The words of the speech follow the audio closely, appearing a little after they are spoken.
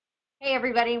Hey,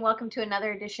 everybody, and welcome to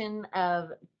another edition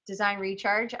of Design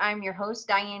Recharge. I'm your host,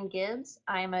 Diane Gibbs.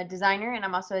 I'm a designer and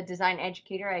I'm also a design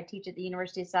educator. I teach at the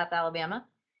University of South Alabama.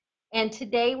 And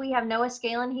today we have Noah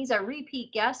Scalin. He's a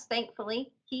repeat guest,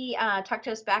 thankfully. He talked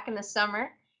to us back in the summer,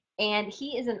 and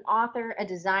he is an author, a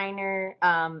designer.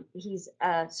 He's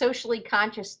a socially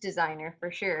conscious designer for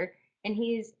sure. And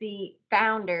he's the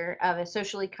founder of a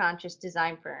socially conscious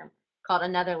design firm called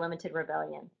Another Limited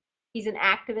Rebellion. He's an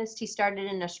activist. He started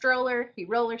in a stroller, he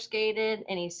roller skated,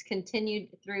 and he's continued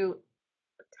through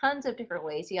tons of different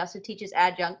ways. He also teaches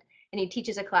adjunct, and he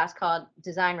teaches a class called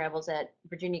Design Rebels at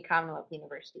Virginia Commonwealth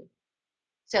University.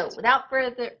 So without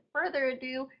further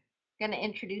ado, I'm going to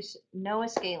introduce Noah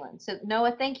Scalin. So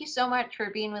Noah, thank you so much for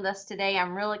being with us today.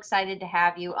 I'm real excited to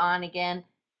have you on again.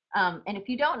 And if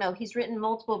you don't know, he's written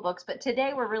multiple books, but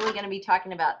today we're really going to be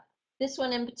talking about this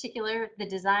one in particular, the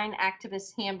Design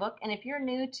Activist Handbook. And if you're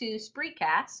new to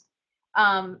Spreecast,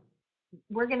 um,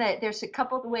 there's a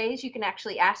couple of ways you can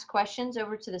actually ask questions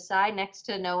over to the side next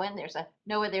to Noah. And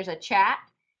there's a chat,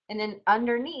 and then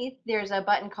underneath there's a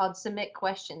button called Submit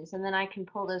Questions, and then I can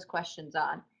pull those questions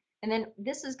on. And then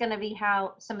this is going to be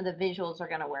how some of the visuals are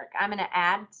going to work. I'm going to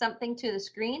add something to the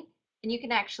screen, and you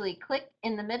can actually click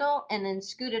in the middle and then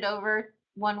scoot it over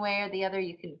one way or the other.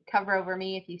 You can cover over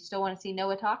me if you still want to see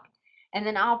Noah talk, and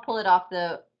then I'll pull it off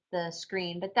the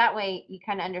screen. But that way you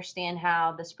kind of understand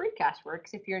how the Spreecast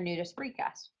works if you're new to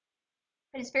Spreecast.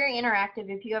 But it's very interactive.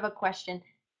 If you have a question,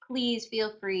 please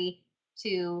feel free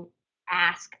to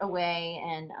ask away,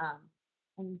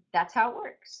 and that's how it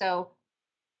works. So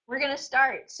we're gonna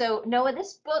start. So Noah,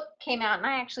 this book came out, and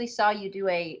I actually saw you do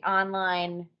a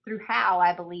online through How,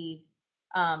 I believe,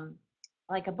 um,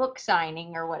 like a book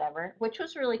signing or whatever, which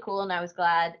was really cool, and I was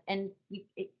glad. And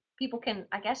people can,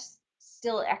 I guess,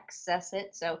 still access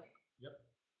it. So, Yep.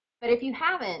 but if you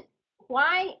haven't,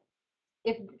 why?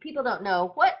 If people don't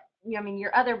know what, I mean,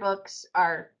 your other books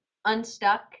are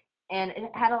Unstuck, and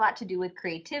it had a lot to do with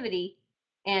creativity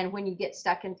and when you get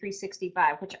stuck in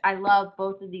 365, which I love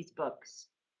both of these books.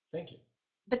 Thank you.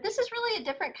 But this is really a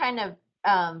different kind of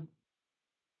um,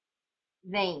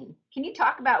 vein. Can you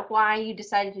talk about why you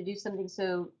decided to do something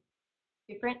so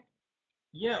different?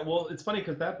 Yeah, well, it's funny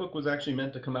because that book was actually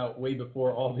meant to come out way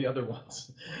before all the other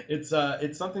ones. It's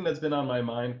something that's been on my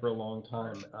mind for a long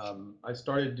time. I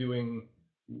started doing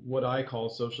what I call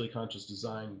socially conscious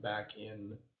design back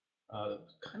in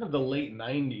kind of the late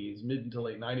 90s, mid to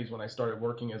late 90s, when I started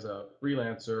working as a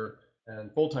freelancer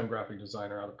and full-time graphic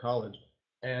designer out of college.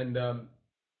 And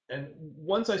and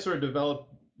once I sort of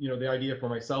developed, the idea for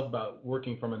myself about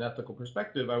working from an ethical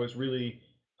perspective, I was really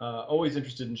always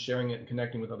interested in sharing it and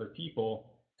connecting with other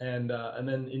people. And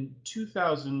then in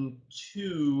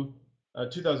 2002,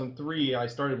 2003, I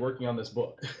started working on this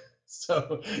book.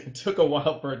 So it took a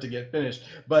while for it to get finished,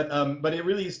 but it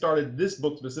really started. This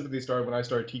book specifically started when I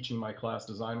started teaching my class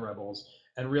Design Rebels,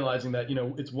 and realizing that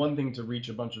it's one thing to reach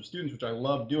a bunch of students, which I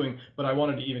love doing, but I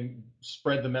wanted to even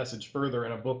spread the message further,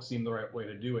 and a book seemed the right way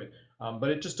to do it. But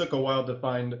it just took a while to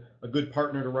find a good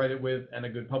partner to write it with and a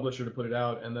good publisher to put it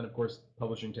out, and then of course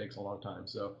publishing takes a long time.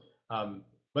 So, um,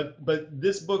 but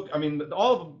this book, I mean,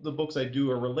 all of the books I do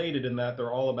are related in that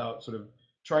they're all about sort of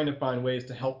trying to find ways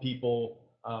to help people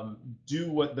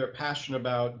do what they're passionate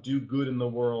about, do good in the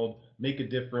world, make a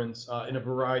difference in a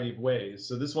variety of ways.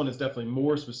 So this one is definitely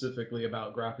more specifically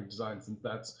about graphic design, since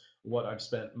that's what I've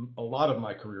spent a lot of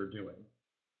my career doing.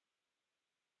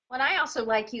 When I also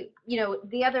like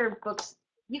the other books,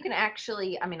 you can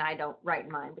actually, I mean, I don't write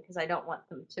mine because I don't want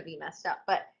them to be messed up,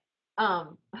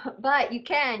 um, but you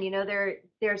can,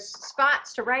 there's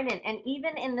spots to write in, and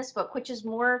even in this book, which is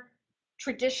more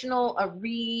traditional, a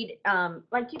read,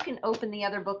 like you can open the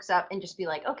other books up and just be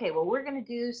like, okay, well, we're going to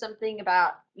do something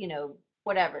about,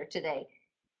 whatever today.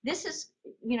 This is,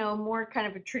 more kind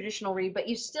of a traditional read, but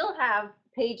you still have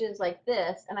pages like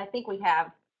this, and I think we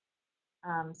have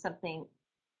something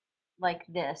like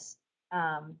this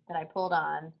that I pulled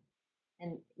on,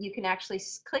 and you can actually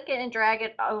click it and drag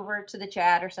it over to the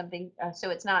chat or something, so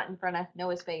it's not in front of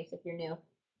Noah's face if you're new.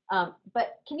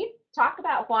 But can you talk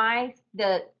about why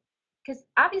because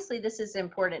obviously this is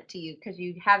important to you because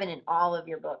you have it in all of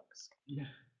your books. Yeah.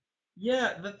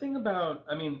 Yeah, the thing about,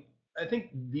 I mean, I think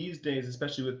these days,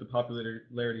 especially with the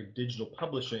popularity of digital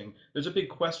publishing, there's a big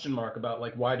question mark about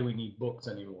like why do we need books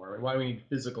anymore? Why do we need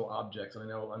physical objects? And I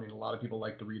know, I mean, a lot of people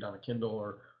like to read on a Kindle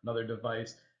or another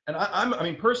device. And I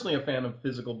mean, personally a fan of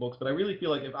physical books, but I really feel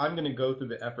like if I'm going to go through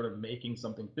the effort of making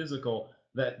something physical,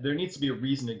 that there needs to be a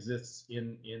reason it exists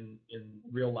in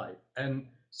real life. And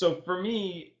so for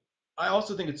me, I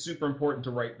also think it's super important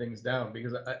to write things down,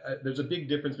 because there's a big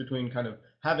difference between kind of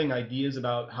having ideas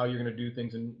about how you're going to do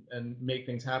things and make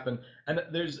things happen. And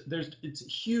it's a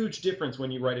huge difference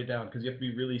when you write it down, because you have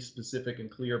to be really specific and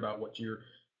clear about what you're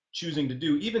choosing to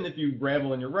do. Even if you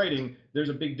ramble in your writing, there's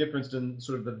a big difference in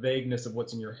sort of the vagueness of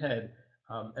what's in your head.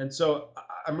 And so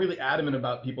I'm really adamant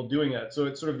about people doing that. So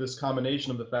it's sort of this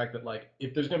combination of the fact that, like,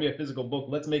 if there's going to be a physical book,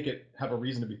 let's make it have a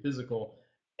reason to be physical,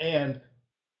 and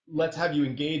let's have you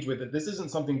engage with it. This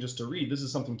isn't something just to read, this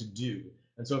is something to do.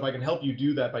 And so if I can help you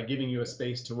do that by giving you a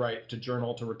space to write, to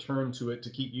journal, to return to it, to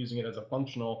keep using it as a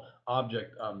functional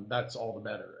object, that's all the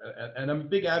better. And I'm a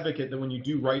big advocate that when you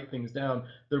do write things down,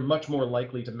 they're much more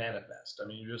likely to manifest. I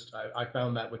mean, I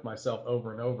found that with myself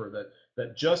over and over,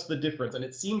 that just the difference, and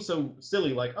it seems so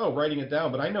silly, like, oh, writing it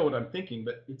down, but I know what I'm thinking,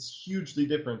 but it's hugely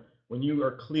different when you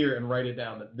are clear and write it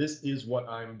down that this is what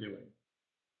I'm doing.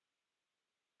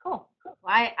 Cool. Cool.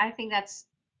 Well, I think that's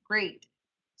great.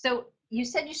 So you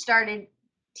said you started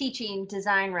teaching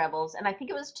Design Rebels, and I think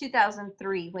it was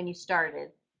 2003 when you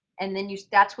started, and then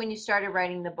that's when you started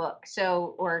writing the book.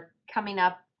 So, or coming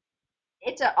up.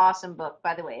 It's an awesome book,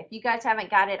 by the way. If you guys haven't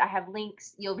got it, I have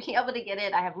links. You'll be able to get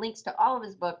it. I have links to all of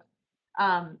his books.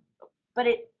 Um, but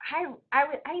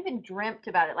I even dreamt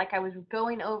about it. Like I was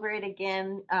going over it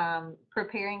again,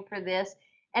 preparing for this,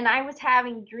 and I was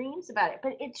having dreams about it.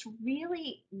 But it's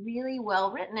really, really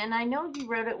well written. And I know you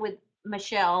wrote it with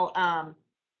Michelle.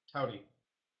 Howdy.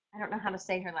 I don't know how to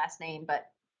say her last name, but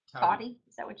Howdy. Howdy,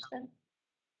 is that what you said?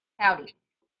 Howdy.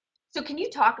 So can you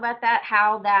talk about that?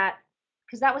 How that,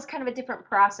 because that was kind of a different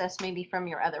process, maybe from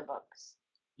your other books.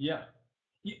 Yeah.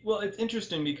 Well, it's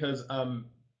interesting because I'm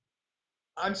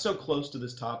so close to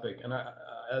this topic, and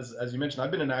as you mentioned,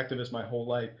 I've been an activist my whole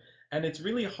life, and it's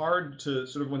really hard to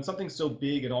sort of, when something's so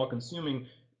big and all-consuming,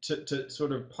 to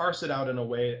sort of parse it out in a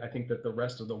way I think that the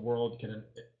rest of the world can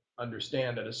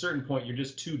understand. At a certain point, you're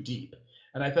just too deep,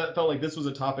 and I felt like this was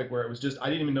a topic where it was just I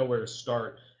didn't even know where to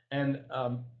start, and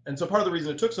so part of the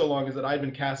reason it took so long is that I'd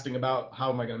been casting about how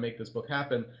am I going to make this book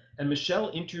happen, and Michelle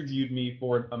interviewed me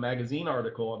for a magazine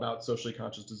article about socially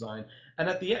conscious design, and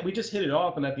at the end, we just hit it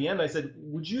off. And at the end, I said,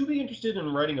 "Would you be interested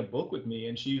in writing a book with me?"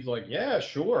 And she's like, "Yeah,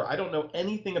 sure. I don't know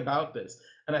anything about this."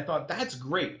 And I thought, that's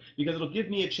great because it'll give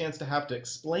me a chance to have to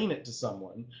explain it to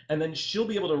someone. And then she'll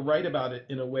be able to write about it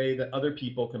in a way that other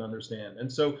people can understand. And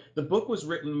so the book was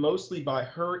written mostly by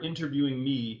her interviewing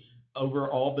me over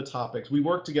all the topics. We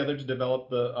worked together to develop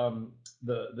the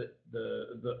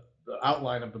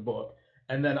outline of the book,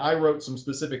 and then I wrote some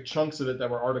specific chunks of it that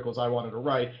were articles I wanted to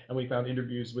write, and we found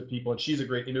interviews with people, and she's a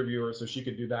great interviewer, so she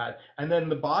could do that. And then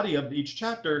the body of each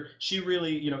chapter, she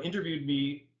really, interviewed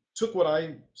me, took what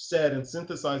I said and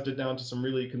synthesized it down to some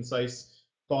really concise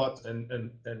thoughts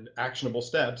and actionable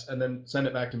steps, and then sent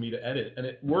it back to me to edit. And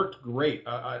it worked great.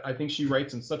 I think she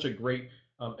writes in such a great,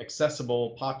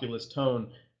 accessible, populist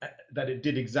tone that it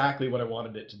did exactly what I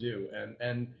wanted it to do.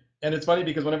 And it's funny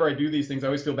because whenever I do these things, I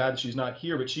always feel bad that she's not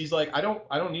here. But she's like, I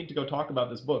don't need to go talk about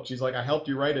this book. She's like, I helped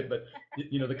you write it, but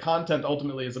the content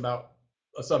ultimately is about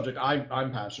a subject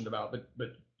I'm passionate about.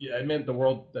 But yeah, it meant the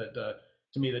world that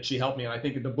to me that she helped me, and I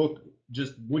think the book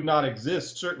just would not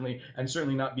exist, certainly, and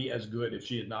certainly not be as good if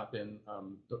she had not been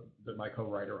my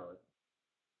co-writer on it.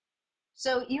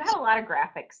 So you had a lot of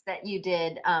graphics that you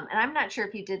did, and I'm not sure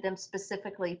if you did them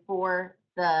specifically for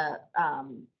the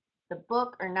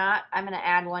book or not. I'm going to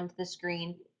add one to the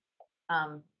screen.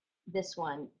 Um, this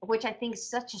one, which I think is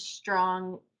such a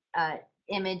strong uh,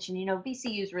 image, and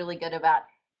VCU is really good about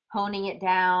honing it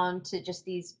down to just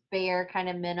these bare kind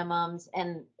of minimums,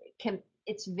 and can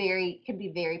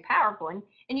be very powerful. And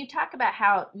you talk about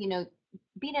how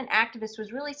being an activist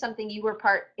was really something you were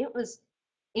part. It was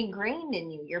ingrained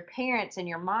in you, your parents and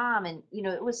your mom, and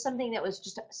it was something that was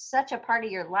just such a part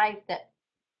of your life that,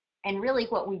 and really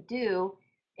what we do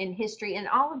in history, and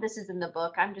all of this is in the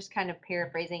book, I'm just kind of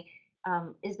paraphrasing,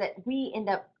 is that we end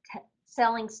up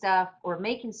selling stuff or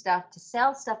making stuff to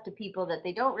sell stuff to people that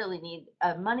they don't really need,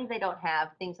 money they don't have,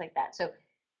 things like that. So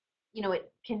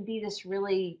it can be this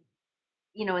really,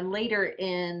 and later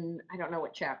in, I don't know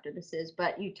what chapter this is,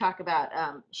 but you talk about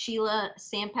Sheila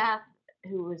Sampath,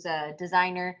 who was a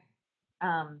designer,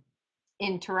 um,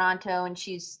 in Toronto, and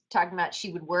she's talking about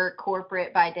she would work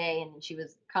corporate by day and then she would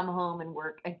come home and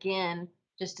work again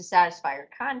just to satisfy her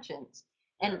conscience.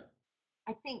 Yeah. And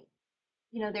I think,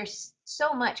 there's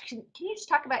so much. Can you just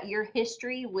talk about your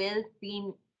history with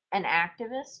being an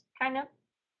activist, kind of?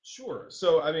 Sure.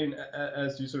 So, I mean,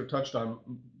 as you sort of touched on,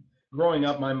 growing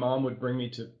up, my mom would bring me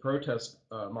to protest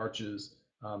marches.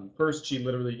 First, she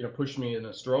literally, pushed me in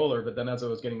a stroller, but then as I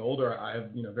was getting older, I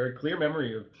have, very clear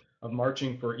memory of of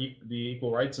marching for the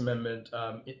Equal Rights Amendment,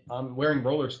 on wearing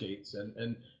roller skates,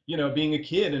 and being a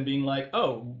kid and being like,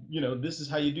 oh, this is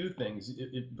how you do things.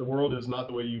 If the world is not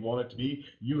the way you want it to be,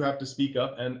 you have to speak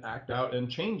up and act out and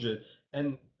change it.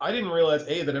 And I didn't realize,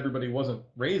 A, that everybody wasn't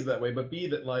raised that way, but B,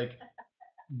 that like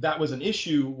that was an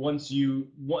issue once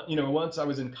I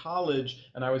was in college,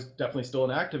 and I was definitely still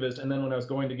an activist, and then when I was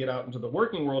going to get out into the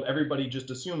working world, everybody just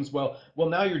assumes, well,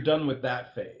 now you're done with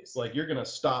that phase, like you're going to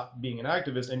stop being an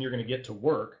activist and you're going to get to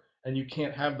work, and you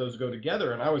can't have those go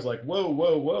together. And I was like, whoa,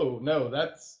 whoa, whoa, no,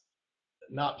 that's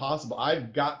not possible.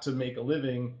 I've got to make a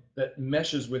living that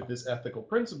meshes with this ethical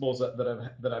principles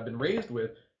that I've been raised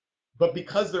with. But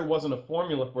because there wasn't a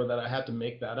formula for that, I had to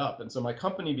make that up. And so my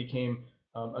company became,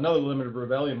 another limit of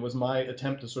rebellion was my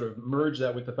attempt to sort of merge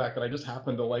that with the fact that I just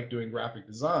happened to like doing graphic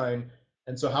design.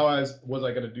 And so how was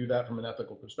I going to do that from an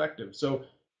ethical perspective? So,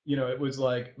 it was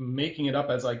like making it up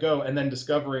as I go, and then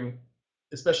discovering,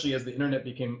 especially as the internet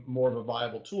became more of a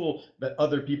viable tool, that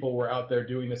other people were out there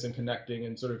doing this and connecting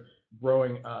and sort of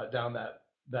growing, down that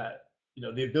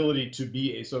the ability to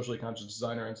be a socially conscious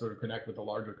designer and sort of connect with a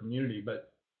larger community.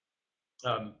 But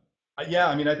um, yeah,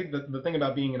 I mean, I think the thing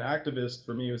about being an activist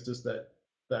for me was just that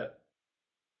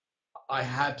I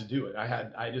had to do it.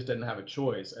 I just didn't have a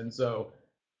choice, and so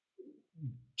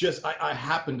just I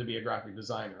happen to be a graphic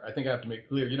designer. I think I have to make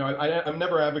clear. I'm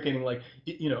never advocating like,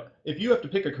 if you have to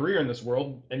pick a career in this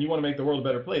world and you want to make the world a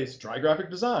better place, try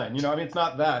graphic design. I mean, it's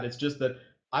not that. It's just that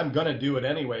I'm gonna do it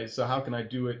anyway. So how can I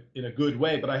do it in a good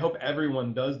way? But I hope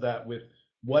everyone does that with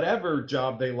whatever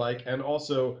job they like, and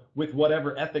also with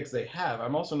whatever ethics they have.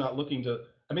 I'm also not looking to.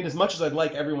 I mean, as much as I'd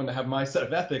like everyone to have my set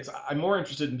of ethics, I'm more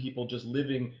interested in people just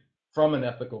living from an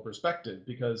ethical perspective,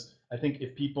 because I think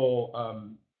if people,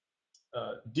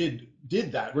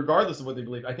 did that, regardless of what they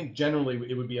believe, I think generally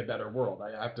it would be a better world.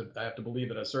 I have to believe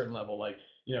at a certain level, like,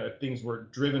 if things were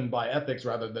driven by ethics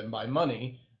rather than by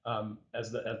money,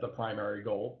 as the primary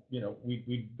goal,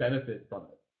 we'd benefit from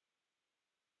it.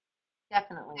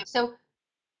 Definitely. So,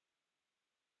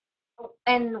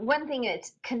 and one thing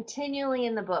it's continually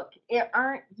in the book, you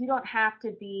don't have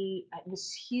to be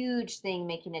this huge thing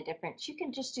making a difference. You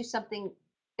can just do something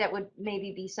that would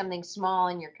maybe be something small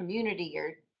in your community,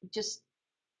 or just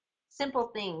simple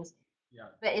things, Yeah.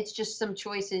 but it's just some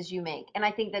choices you make. And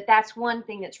I think that that's one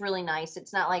thing that's really nice.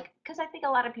 It's not like, because I think a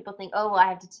lot of people think, oh, well, I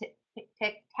have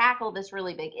to tackle this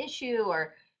really big issue,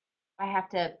 or I have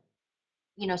to,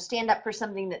 stand up for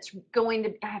something that's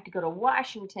I have to go to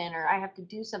Washington, or I have to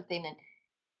do something. And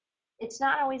it's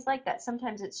not always like that.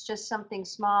 Sometimes it's just something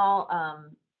small,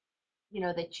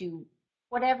 that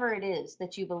whatever it is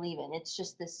that you believe in, it's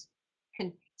just this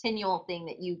continual thing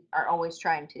that you are always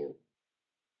trying to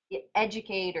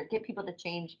educate or get people to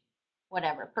change.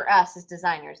 Whatever, for us as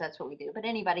designers, that's what we do, but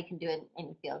anybody can do it in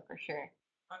any field for sure.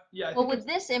 Yeah, I Well, think with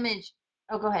it's this image,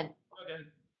 oh, go ahead. okay.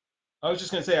 I was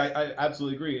just going to say, I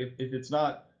absolutely agree. If it's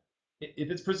not, if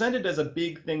it's presented as a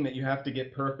big thing that you have to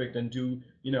get perfect and do,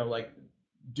 like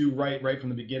do right from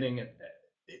the beginning,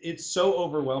 it's so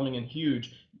overwhelming and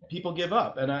huge. People give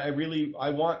up, and I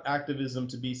want activism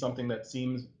to be something that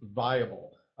seems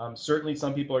viable. Certainly,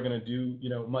 some people are going to do,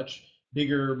 much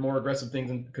bigger, more aggressive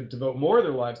things and could devote more of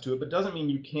their lives to it, but doesn't mean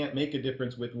you can't make a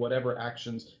difference with whatever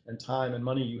actions and time and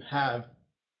money you have,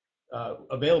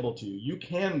 available to you. You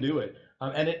can do it,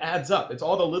 and it adds up. It's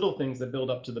all the little things that build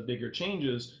up to the bigger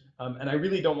changes. And I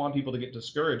really don't want people to get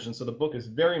discouraged. And so the book is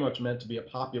very much meant to be a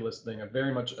populist thing. A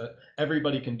very much,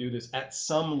 everybody can do this at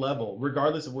some level,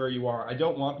 regardless of where you are. I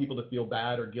don't want people to feel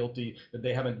bad or guilty that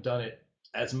they haven't done it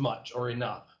as much or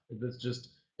enough. It's just,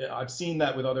 I've seen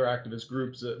that with other activist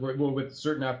groups, well, with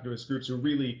certain activist groups who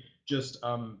really just,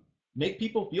 make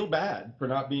people feel bad for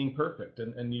not being perfect,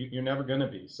 and you're never going to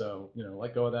be. So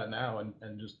let go of that now,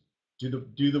 and just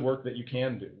do the work that you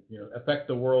can do. Affect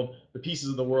the world, the pieces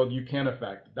of the world you can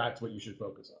affect. That's what you should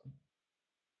focus on.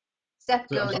 Seth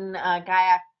So I'm sorry. Godin, a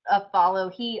guy I follow,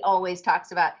 he always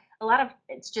talks about a lot of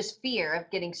it's just fear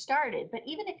of getting started. But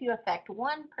even if you affect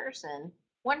one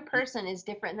person is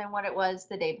different than what it was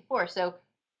the day before. So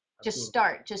just Absolutely.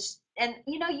 start, just and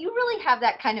you really have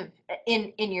that kind of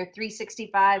in your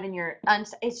 365 and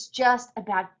it's just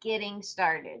about getting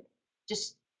started.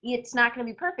 Just it's not going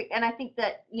to be perfect. And I think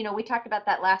that we talked about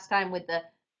that last time with the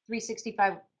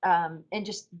 365, and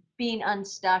just being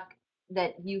unstuck,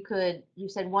 that you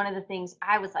said one of the things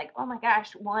I was like, oh my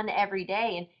gosh, one every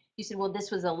day. And you said, well,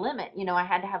 this was a limit. I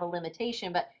had to have a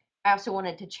limitation, but I also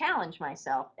wanted to challenge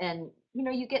myself. And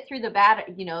you get through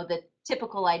the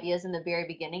typical ideas in the very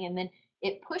beginning, and then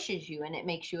it pushes you and it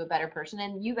makes you a better person.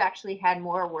 And you've actually had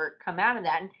more work come out of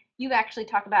that. And you've actually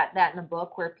talked about that in the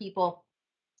book, where people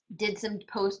did some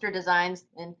poster designs,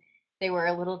 and they were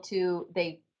a little too,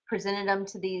 they presented them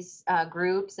to these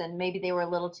groups, and maybe they were a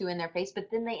little too in their face, but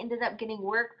then they ended up getting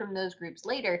work from those groups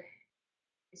later.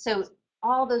 So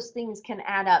all those things can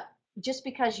add up. Just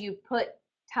because you put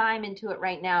time into it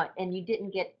right now and you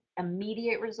didn't get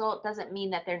immediate result doesn't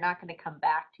mean that they're not going to come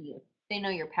back to you. They know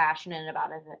you're passionate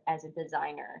about it as a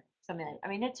designer. Something like, I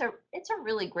mean, it's a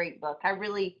really great book. I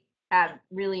really have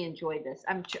really enjoyed this.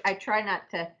 I try not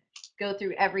to go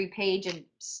through every page and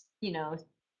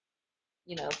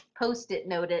post-it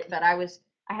note it, but I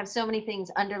have so many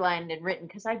things underlined and written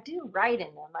because I do write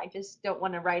in them. I just don't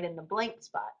want to write in the blank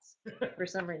spots for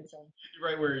some reason. You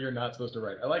write where you're not supposed to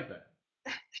write. I like that.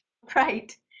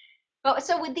 Right. But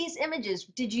so with these images,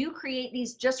 did you create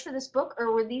these just for this book,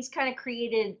 or were these kind of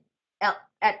created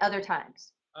at other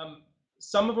times? Um,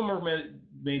 some of them are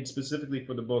made specifically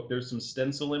for the book. There's some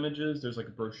stencil images. There's like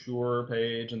a brochure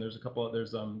page, and there's a couple of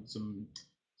there's some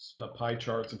pie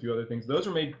charts, a few other things. Those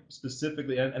are made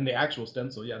specifically, and the actual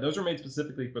stencil, yeah, those are made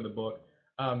specifically for the book.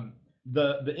 Um,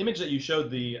 the image that you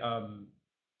showed, the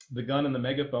gun and the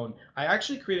megaphone, I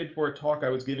actually created for a talk I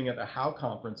was giving at the How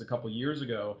conference a couple years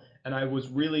ago, and I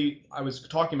was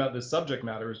talking about this subject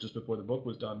matter. It was just before the book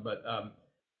was done,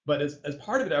 but as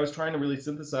part of it, I was trying to really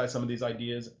synthesize some of these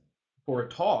ideas for a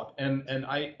talk, and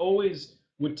I always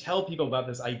would tell people about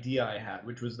this idea I had,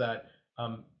 which was that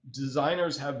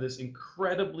designers have this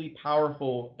incredibly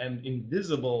powerful and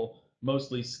invisible,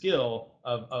 mostly skill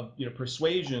of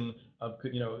persuasion, of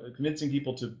convincing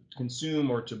people to consume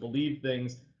or to believe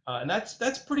things, and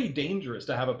that's pretty dangerous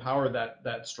to have a power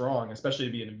that strong, especially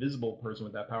to be an invisible person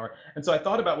with that power. And so I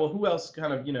thought about, well, who else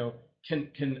kind of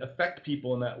can affect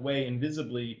people in that way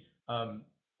invisibly. And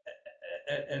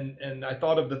I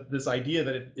thought of this idea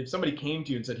that if somebody came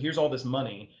to you and said, "Here's all this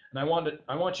money, and I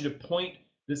want you to point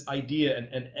this idea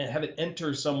and have it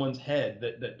enter someone's head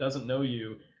that doesn't know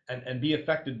you and be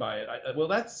affected by it." Well,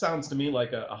 that sounds to me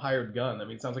like a hired gun. I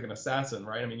mean, it sounds like an assassin,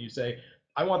 right? I mean, you say,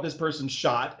 "I want this person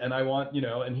shot, and I want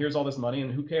and here's all this money,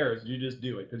 and who cares? You just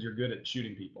do it because you're good at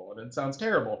shooting people," and it sounds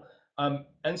terrible.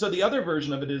 And so the other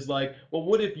version of it is like, well,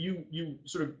 what if you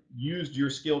sort of used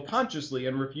your skill consciously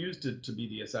and refused to be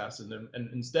the assassin, and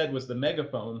instead was the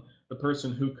megaphone, the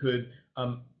person who could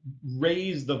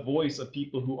raise the voice of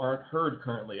people who aren't heard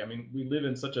currently. I mean, we live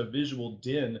in such a visual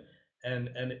din, and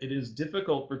it is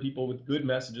difficult for people with good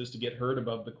messages to get heard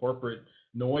above the corporate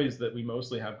noise that we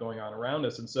mostly have going on around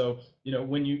us. And so,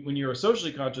 when you're a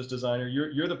socially conscious designer,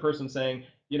 you're the person saying,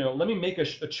 let me make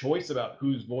a choice about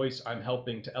whose voice I'm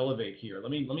helping to elevate here.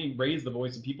 Let me raise the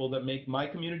voice of people that make my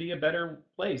community a better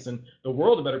place and the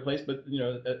world a better place. But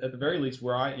at the very least,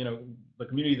 where the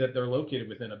community that they're located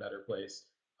within a better place.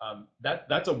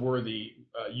 That's a worthy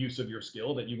use of your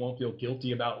skill that you won't feel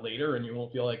guilty about later, and you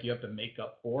won't feel like you have to make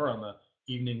up for on the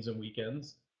evenings and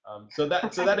weekends. So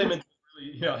that image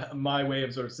is really, my way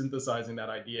of sort of synthesizing that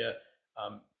idea.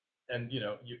 Um, and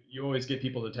you always get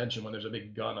people's attention when there's a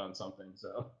big gun on something.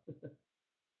 So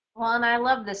Well, and I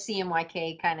love the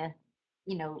CMYK kind of,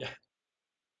 you know, yeah,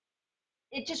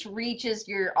 it just reaches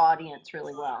your audience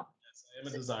really well. yes, I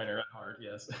am a designer at heart.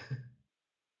 Yes.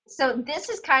 So this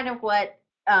is kind of what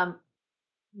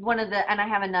one of the, and I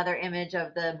have another image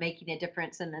of the making a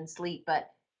difference and then sleep, but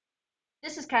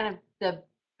this is kind of the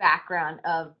background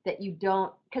of that you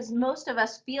don't, because most of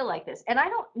us feel like this. And I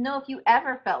don't know if you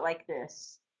ever felt like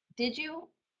this. Did you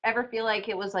ever feel like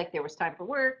it was like there was time for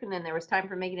work and then there was time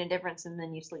for making a difference and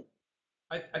then you sleep?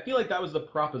 I feel like that was the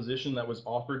proposition that was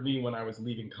offered me when I was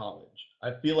leaving college.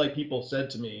 I feel like people said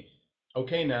to me,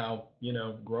 "Okay, now,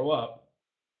 grow up.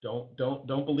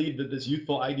 Don't believe that this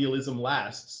youthful idealism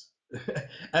lasts."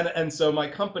 And so my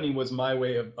company was my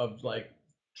way of like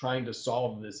trying to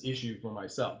solve this issue for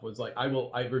myself. Was like, I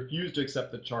refuse to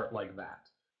accept the chart like that.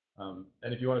 And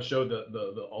if you want to show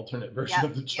the alternate version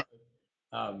Yep. of the chart,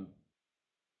 um,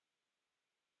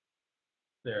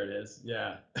 there it is.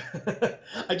 Yeah.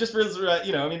 I just realized,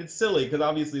 I mean, it's silly because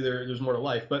obviously there's more to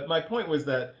life. But my point was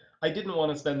that I didn't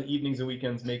want to spend the evenings and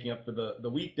weekends making up for the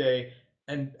weekday.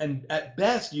 And at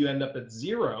best, you end up at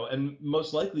zero. And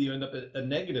most likely, you end up at a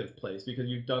negative place because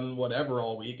you've done whatever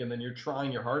all week. And then you're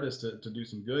trying your hardest to do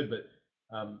some good. But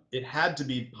it had to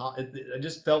be, I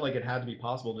just felt like it had to be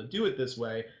possible to do it this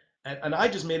way. And I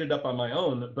just made it up on my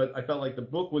own, but I felt like the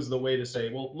book was the way to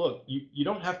say, well, look, you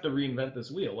don't have to reinvent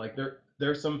this wheel. Like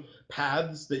there's some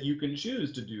paths that you can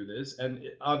choose to do this, and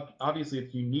obviously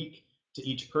it's unique to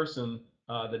each person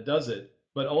that does it.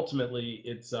 But ultimately,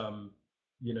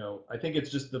 I think it's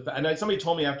just and somebody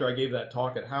told me after I gave that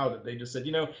talk at How that they just said,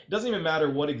 it doesn't even matter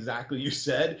what exactly you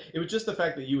said. It was just the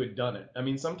fact that you had done it. I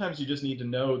mean, sometimes you just need to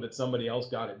know that somebody else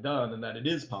got it done and that it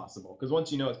is possible. Because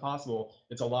once you know it's possible,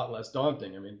 it's a lot less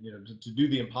daunting. I mean, to do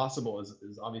the impossible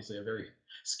is obviously a very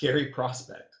scary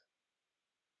prospect.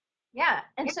 Yeah.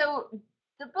 And so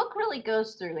the book really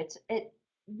goes through it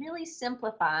really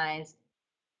simplifies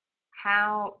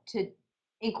how to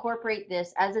incorporate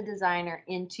this as a designer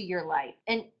into your life.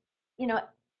 And you know,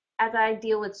 as I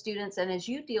deal with students and as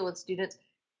you deal with students,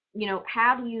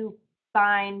 how do you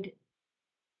find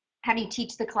how do you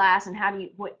teach the class and how do you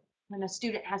what when a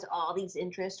student has all these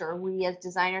interests or we as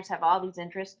designers have all these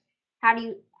interests, how do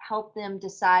you help them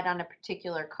decide on a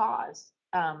particular cause?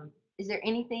 Is there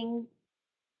anything?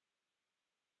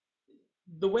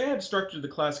 The way I've structured the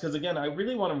class, because again, I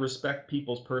really want to respect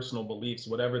people's personal beliefs,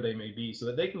 whatever they may be, so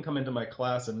that they can come into my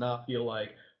class and not feel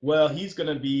like, well, he's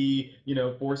going to be,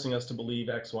 forcing us to believe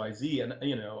X, Y, Z, and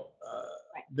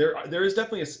Right. there is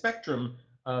definitely a spectrum,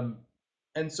 um,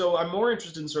 and so I'm more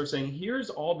interested in sort of saying, here's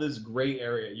all this gray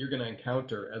area you're going to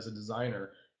encounter as a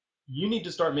designer. You need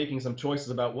to start making some choices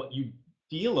about what you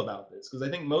feel about this, because I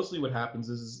think mostly what happens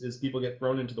is people get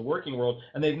thrown into the working world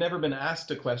and they've never been asked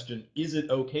to question, is it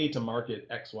okay to market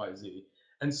XYZ?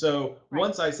 And so Right.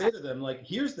 once I say to them, like,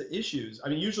 here's the issues, I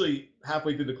mean, usually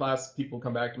halfway through the class people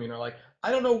come back to me and are like,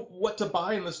 I don't know what to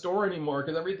buy in the store anymore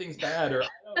because everything's bad, or I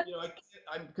don't, I can't,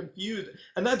 I'm confused.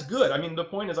 And that's good. I mean, the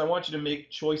point is I want you to make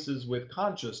choices with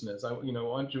consciousness. I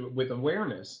want you with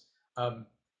awareness. um,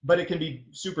 but it can be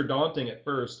super daunting at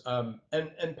first.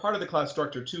 And part of the class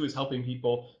structure too is helping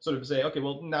people sort of say, okay,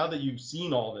 well, now that you've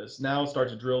seen all this, now start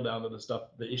to drill down to the stuff,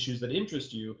 the issues that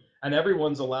interest you, and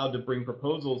everyone's allowed to bring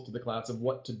proposals to the class of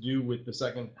what to do with the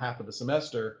second half of the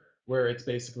semester, where it's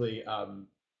basically,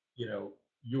 you know,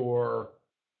 your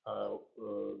uh,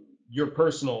 uh, your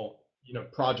personal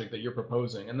project that you're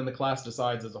proposing, and then the class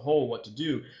decides as a whole what to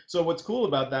do. So what's cool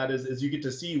about that is you get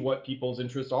to see what people's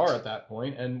interests are at that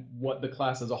point and what the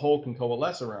class as a whole can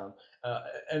coalesce around.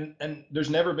 And there's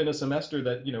never been a semester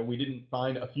that we didn't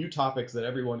find a few topics that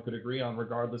everyone could agree on,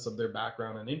 regardless of their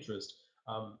background and interest.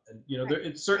 And Right.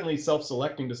 it's certainly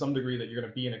self-selecting to some degree that you're going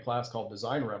to be in a class called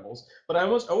Design Rebels, but I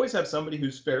almost always have somebody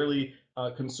who's fairly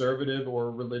conservative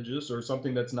or religious or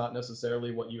something that's not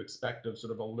necessarily what you expect of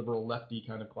sort of a liberal lefty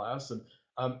kind of class. And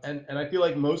I feel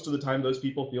like most of the time those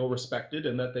people feel respected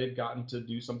and that they've gotten to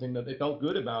do something that they felt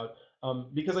good about.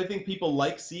 Because I think people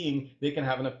like seeing they can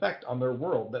have an effect on their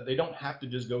world, that they don't have to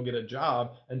just go get a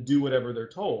job and do whatever they're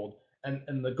told.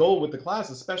 And the goal with the class,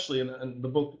 especially, and the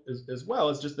book as well,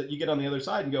 is just that you get on the other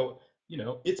side and go,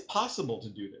 it's possible to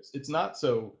do this. It's not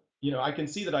so, I can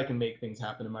see that I can make things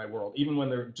happen in my world, even when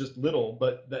they're just little,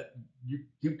 but that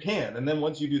you can. And then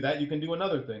once you do that, you can do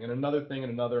another thing and another thing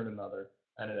and another,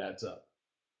 and it adds up.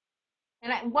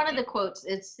 And one of the quotes,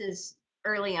 it's is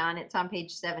early on, it's on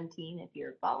page 17 if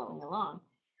you're following along,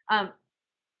 um,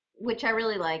 which I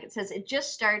really like. It says, it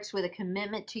just starts with a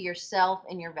commitment to yourself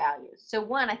and your values. So,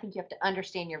 one, I think you have to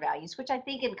understand your values, which I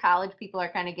think in college people are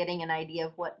kind of getting an idea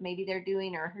of what maybe they're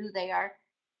doing or who they are.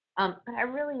 But I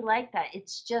really like that.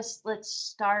 It's just, let's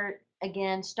start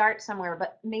again, start somewhere,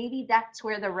 but maybe that's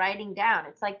where the writing down,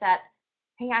 it's like that.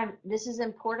 Hey, this is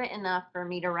important enough for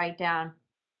me to write down,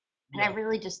 and I Yeah.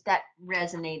 really just that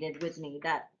resonated with me,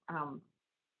 that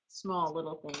small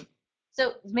little thing.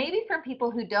 So maybe for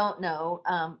people who don't know,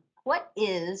 what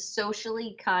is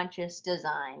socially conscious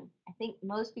design? I think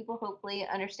most people hopefully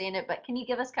understand it, but can you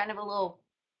give us kind of a little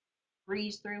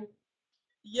breeze through?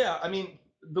 Yeah, I mean,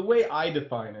 the way I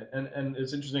define it, and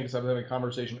it's interesting because I was having a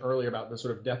conversation earlier about the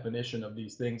sort of definition of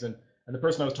these things, and the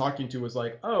person I was talking to was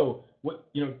like, "Oh, what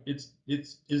it's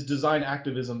is design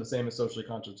activism the same as socially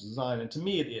conscious design?" And to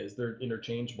me, it is. They're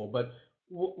interchangeable. But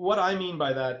what I mean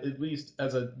by that, at least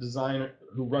as a designer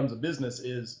who runs a business,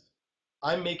 is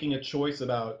I'm making a choice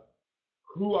about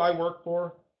who I work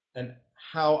for and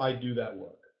how I do that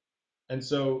work. And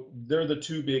so they're the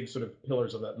two big sort of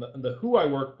pillars of that. And the who I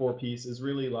work for piece is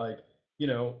really like, you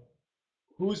know,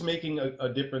 who's making a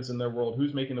difference in their world,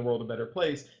 who's making the world a better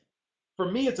place. For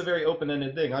me, it's a very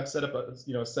open-ended thing. I've set up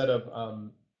a set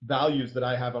of values that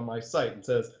I have on my site. It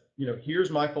says, here's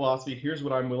my philosophy, here's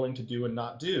what I'm willing to do and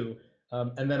not do,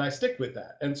 and then I stick with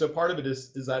that. And so part of it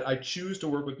is that I choose to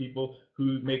work with people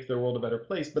who make their world a better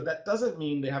place. But that doesn't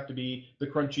mean they have to be the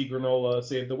crunchy granola,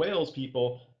 save the whales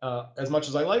people. As much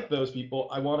as I like those people,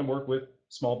 I want to work with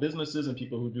small businesses and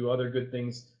people who do other good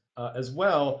things as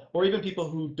well, or even people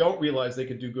who don't realize they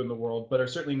could do good in the world, but are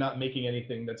certainly not making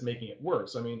anything that's making it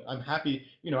worse. I mean, I'm happy,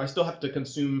 I still have to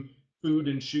consume food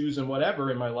and shoes and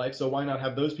whatever in my life, so why not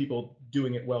have those people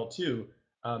doing it well too?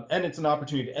 And it's an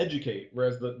opportunity to educate,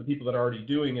 whereas the people that are already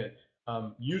doing it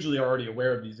usually are already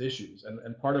aware of these issues.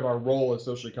 And part of our role as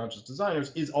socially conscious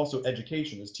designers is also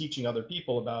education, is teaching other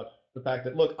people about the fact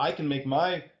that, look, I can make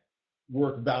my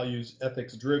work values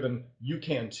ethics driven, you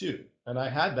can too. And I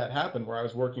had that happen where I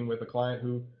was working with a client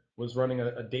who was running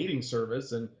a dating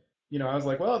service, and I was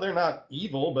like, well, they're not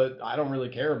evil, but I don't really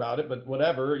care about it, but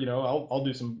whatever, I'll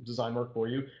do some design work for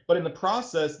you. But in the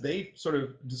process, they sort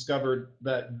of discovered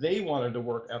that they wanted to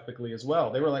work ethically as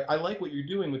well. They were like, I like what you're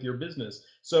doing with your business.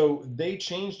 So they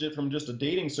changed it from just a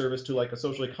dating service to like a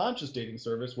socially conscious dating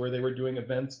service where they were doing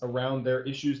events around their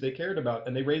issues they cared about,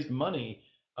 and they raised money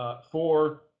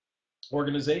for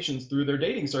organizations through their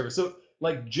dating service. So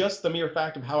like just the mere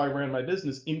fact of how I ran my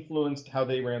business influenced how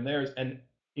they ran theirs, and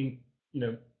in, you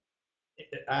know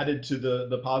added to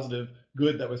the positive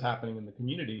good that was happening in the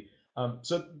community.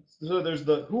 So there's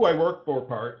the who I work for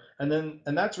part, and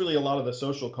that's really a lot of the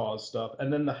social cause stuff.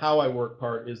 And then the how I work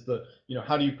part is the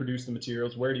how do you produce the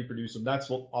materials, where do you produce them?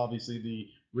 That's what, obviously, the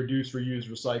reduce, reuse,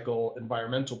 recycle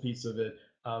environmental piece of it.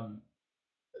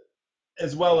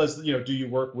 As well as, do you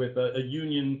work with a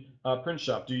union print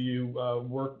shop? Do you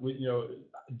work with,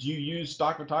 do you use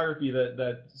stock photography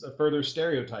that further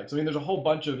stereotypes? I mean, there's a whole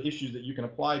bunch of issues that you can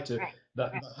apply to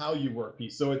Right. the how you work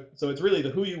piece. So it's really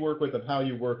the who you work with and how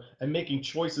you work, and making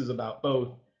choices about both.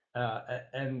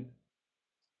 And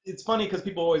it's funny because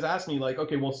people always ask me, like,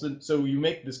 okay, well, so you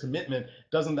make this commitment,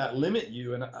 doesn't that limit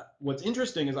you? And what's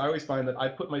interesting is I always find that I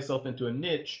put myself into a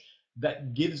niche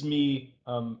that gives me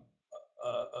a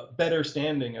better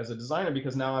standing as a designer,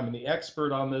 because now I'm the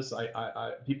expert on this.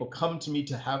 People come to me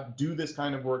to have do this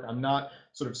kind of work. I'm not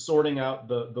sort of sorting out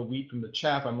the wheat from the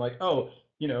chaff. I'm like, oh,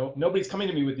 nobody's coming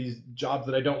to me with these jobs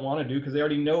that I don't want to do, because they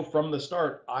already know from the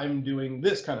start I'm doing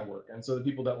this kind of work. And so the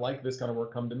people that like this kind of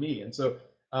work come to me. And so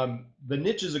the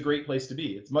niche is a great place to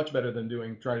be. It's much better than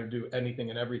trying to do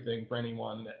anything and everything for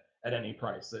anyone at any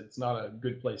price. It's not a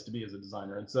good place to be as a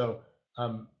designer. And so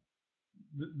um,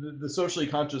 the socially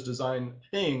conscious design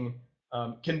thing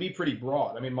can be pretty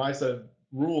broad. I mean, my set of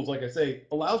rules, like I say,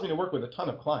 allows me to work with a ton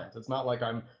of clients. It's not like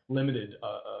I'm limited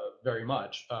very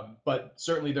much. But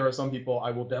certainly there are some people I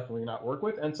will definitely not work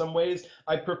with, and some ways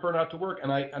I prefer not to work.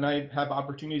 And I have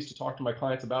opportunities to talk to my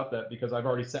clients about that, because I've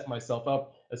already set myself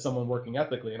up as someone working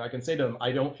ethically, and I can say to them,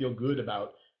 I don't feel good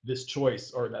about this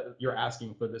choice, or that you're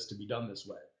asking for this to be done this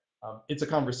way. It's a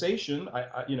conversation.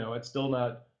 It's still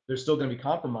not, there's still going to be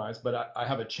compromise, but I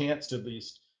have a chance to at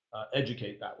least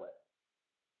educate that way.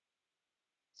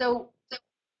 So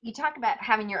you talk about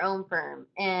having your own firm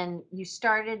and you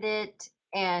started it,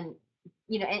 and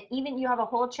and even you have a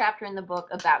whole chapter in the book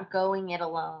about going it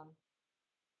alone.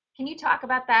 Can you talk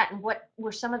about that, and what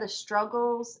were some of the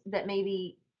struggles that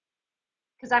maybe,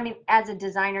 because I mean, as a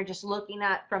designer, just looking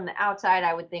at from the outside,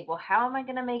 I would think, well, how am I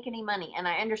going to make any money? And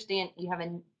I understand you have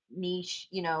a niche,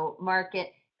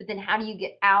 market, but then how do you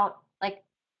get out? Like,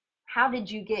 how did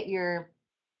you get your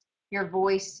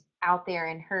voice out there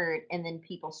and heard, and then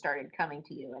people started coming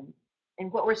to you,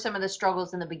 and what were some of the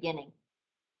struggles in the beginning?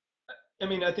 I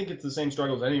mean, I think it's the same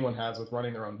struggles anyone has with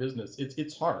running their own business.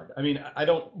 It's hard. I mean, I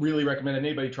don't really recommend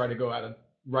anybody try to go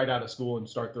right out of school and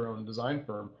start their own design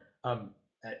firm. Um,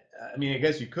 I, I mean, I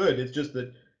guess you could. It's just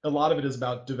that a lot of it is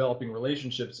about developing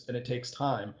relationships, and it takes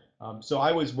time. So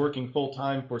I was working full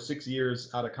time for 6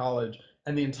 years out of college,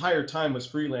 and the entire time was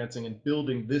freelancing and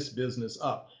building this business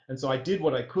up. And so I did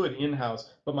what I could in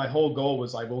house, but my whole goal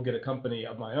was I will get a company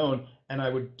of my own, and I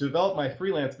would develop my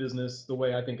freelance business the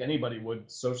way I think anybody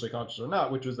would, socially conscious or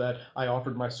not, which was that I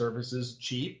offered my services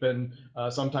cheap and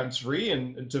sometimes free,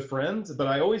 and to friends. But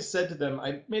I always said to them,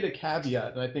 I made a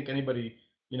caveat, and I think anybody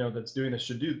that's doing this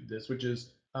should do this, which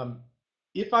is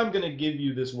if I'm going to give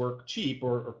you this work cheap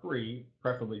or free,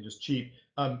 preferably just cheap,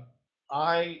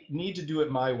 I need to do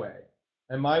it my way.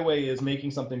 And my way is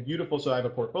making something beautiful so I have a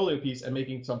portfolio piece, and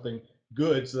making something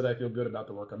good so that I feel good about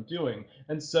the work I'm doing.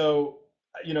 And so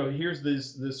here's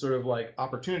this sort of like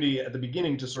opportunity at the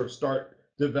beginning to sort of start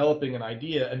developing an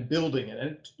idea and building it.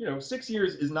 And 6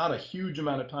 years is not a huge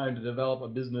amount of time to develop a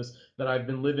business that I've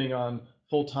been living on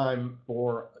full time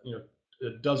for a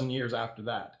dozen years after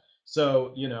that.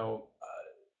 So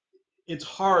it's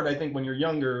hard. I think when you're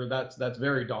younger, that's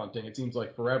very daunting. It seems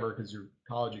like forever, because your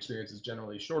college experience is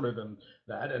generally shorter than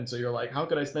that, and so you're like, how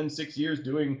could I spend 6 years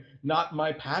doing not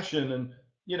my passion? And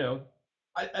you know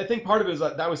I think part of it is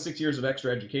that was 6 years of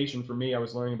extra education for me. I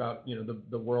was learning about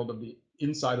the world of the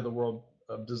inside of the world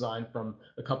of design from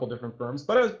a couple different firms,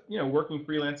 but I was working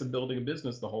freelance and building a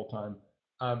business the whole time.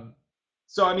 um,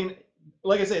 so I mean,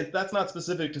 like I say, that's not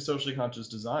specific to socially conscious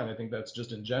design. I think that's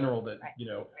just in general that, Right.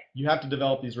 Right. you have to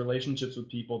develop these relationships with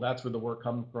people. That's where the work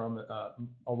comes from.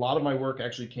 A lot of my work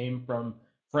actually came from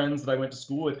friends that I went to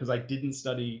school with because I didn't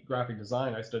study graphic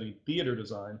design. I studied theater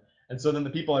design. And so then the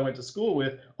people I went to school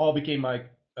with all became my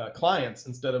clients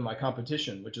instead of my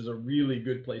competition, which is a really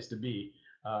good place to be.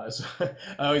 So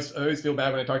I always feel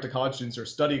bad when I talk to college students who are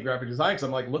studying graphic design because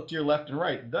I'm like, look to your left and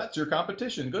right. That's your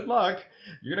competition. Good luck.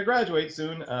 You're going to graduate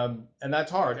soon, and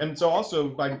that's hard. And so also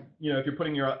by if you're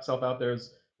putting yourself out there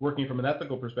as working from an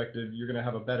ethical perspective, you're going to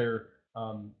have a better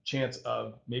chance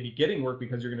of maybe getting work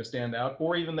because you're going to stand out,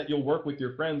 or even that you'll work with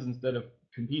your friends instead of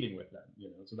competing with them.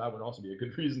 So that would also be a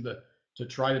good reason to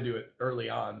try to do it early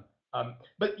on.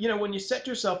 But when you set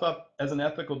yourself up as an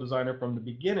ethical designer from the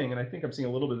beginning, and I think I'm seeing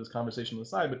a little bit of this conversation on the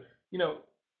side, but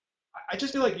I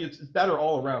just feel like it's better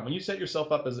all around. When you set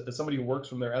yourself up as somebody who works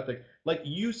from their ethic, like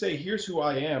you say, here's who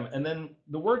I am. And then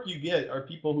the work you get are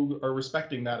people who are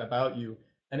respecting that about you.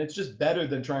 And it's just better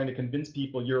than trying to convince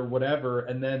people you're whatever.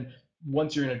 And then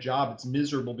once you're in a job, it's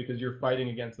miserable because you're fighting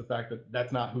against the fact that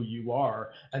that's not who you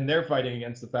are. And they're fighting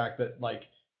against the fact that, like,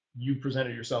 you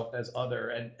presented yourself as other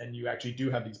and you actually do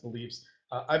have these beliefs.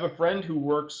 I have a friend who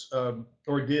works,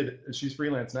 or did, she's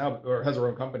freelance now, or has her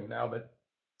own company now, but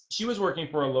she was working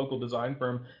for a local design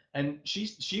firm, and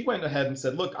she went ahead and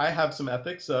said, look, I have some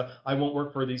ethics. I won't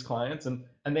work for these clients. And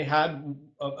they had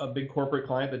a big corporate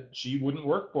client that she wouldn't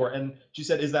work for, and she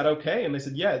said, is that okay? And they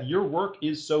said, yeah, your work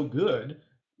is so good,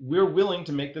 we're willing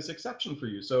to make this exception for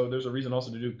you. So there's a reason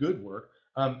also to do good work.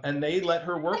 And they let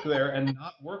her work there and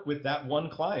not work with that one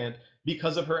client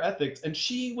because of her ethics. And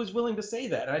she was willing to say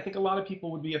that. And I think a lot of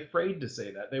people would be afraid to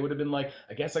say that. They would have been like,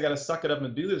 I guess I got to suck it up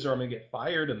and do this or I'm going to get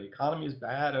fired and the economy is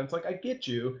bad. And it's like, I get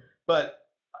you. But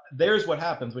there's what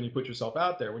happens when you put yourself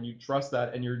out there, when you trust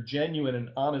that and you're genuine and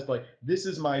honest, like, this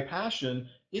is my passion.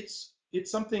 It's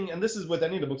something, and this is with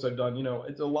any of the books I've done,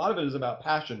 it's a lot of it is about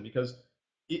passion because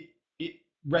it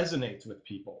resonates with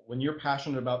people. When you're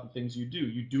passionate about the things you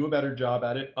do a better job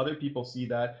at it. Other people see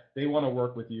that, they want to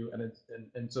work with you,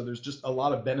 and so there's just a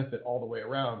lot of benefit all the way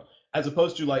around, as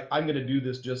opposed to, like, I'm going to do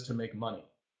this just to make money,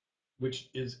 which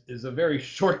is a very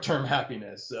short-term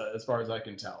happiness, as far as I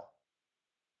can tell.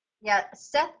 Yeah,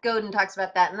 Seth Godin talks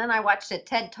about that, and then I watched a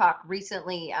TED talk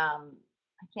recently. I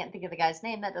can't think of the guy's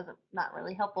name. That doesn't not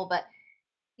really helpful, but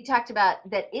he talked about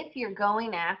that if you're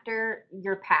going after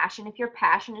your passion, if your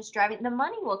passion is driving, the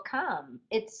money will come.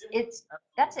 It's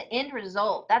that's an end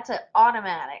result. That's an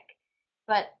automatic.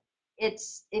 But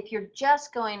it's if you're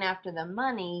just going after the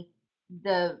money,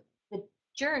 the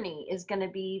journey is going to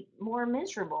be more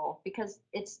miserable because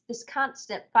it's this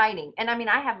constant fighting. And I mean,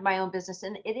 I have my own business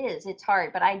and it's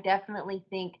hard, but I definitely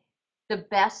think the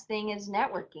best thing is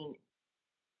networking.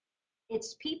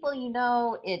 It's people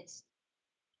it's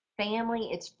family,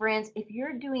 it's friends. If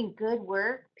you're doing good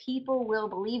work, people will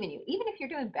believe in you. Even if you're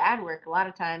doing bad work, a lot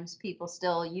of times people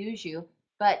still use you.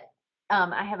 But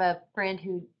I have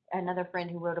another friend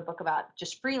who wrote a book about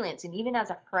just freelancing, even as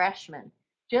a freshman,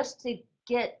 just to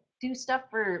do stuff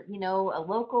for a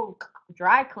local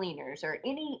dry cleaners or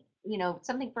any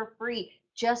something for free,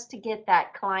 just to get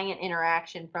that client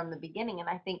interaction from the beginning. And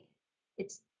I think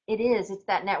it's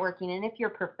that networking. And if you're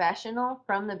professional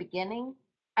from the beginning,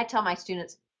 I tell my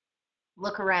students,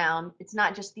 look around. It's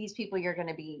not just these people you're going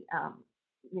to be,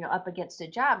 up against a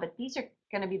job, but these are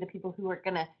going to be the people who are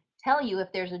going to tell you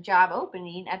if there's a job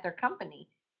opening at their company.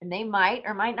 And they might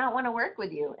or might not want to work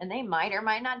with you. And they might or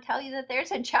might not tell you that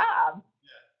there's a job.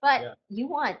 But Yeah. you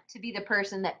want to be the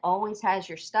person that always has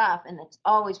your stuff and that's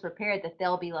always prepared, that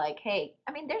they'll be like, hey,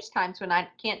 I mean, there's times when I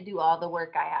can't do all the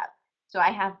work I have. So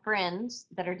I have friends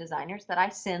that are designers that I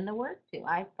send the work to.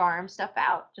 I farm stuff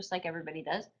out just like everybody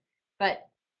does. But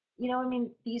I mean,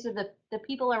 these are the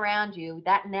people around you.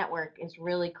 That network is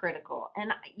really critical.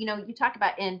 And you talk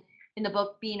about in the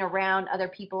book being around other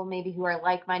people maybe who are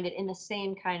like-minded in the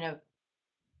same kind of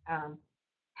um,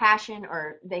 passion,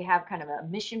 or they have kind of a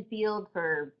mission field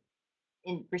for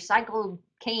in recycled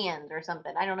cans or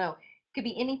something. I don't know. Could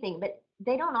be anything, but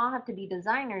they don't all have to be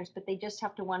designers, but they just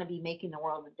have to want to be making the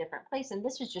world a different place. And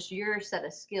this is just your set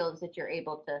of skills that you're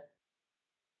able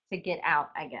to get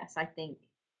out, I guess. I think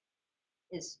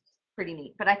is pretty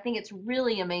neat. But I think it's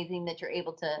really amazing that you're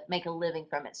able to make a living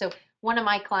from it. So one of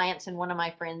my clients and one of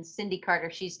my friends, Cindy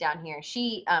Carter, she's down here.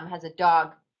 She has a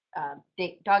doggy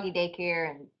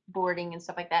daycare and boarding and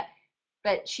stuff like that.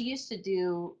 But she used to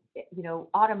do,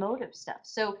 automotive stuff.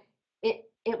 So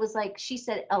it was like she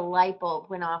said a light bulb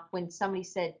went off when somebody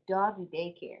said doggy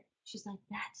daycare. She's like,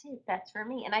 that's it, that's for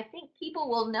me. And I think people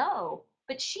will know.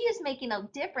 But she is making a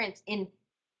difference in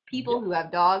people Yeah, who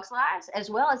have dogs' lives as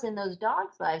well as in those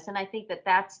dogs' lives. And I think that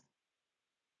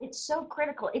it's so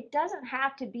critical. It doesn't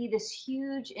have to be this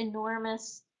huge,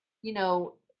 enormous, you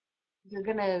know, you're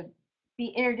going to be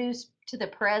introduced to the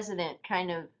president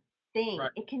kind of thing.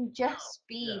 right. It can No, just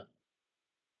yeah, be,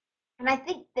 and I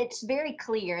think that's very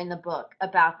clear in the book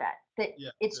about that, that yeah,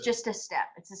 it's good. just a step.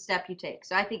 It's a step you take.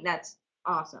 So I think that's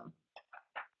awesome.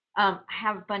 I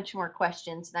have a bunch more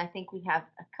questions, and I think we have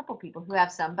a couple people who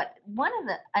have some. But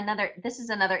this is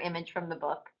another image from the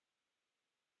book,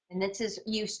 and this is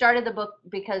you started the book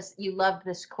because you loved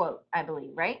this quote, I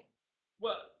believe, right?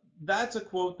 Well, that's a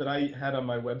quote that I had on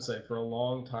my website for a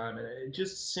long time, and it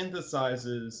just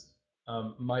synthesizes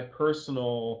my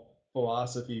personal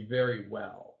philosophy very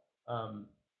well. Um,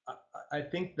 I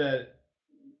think that,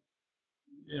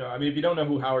 I mean, if you don't know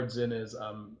who Howard Zinn is,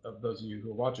 of those of you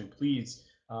who are watching, please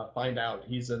find out.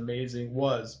 He's amazing,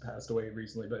 was passed away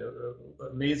recently, but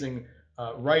amazing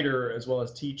writer as well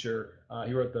as teacher.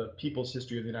 He wrote The People's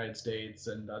History of the United States,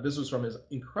 and this was from his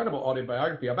incredible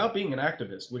autobiography about being an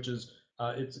activist, which is,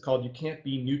 it's called You Can't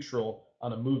Be Neutral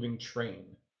on a Moving Train.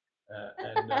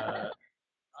 And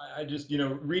I just,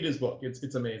 read his book.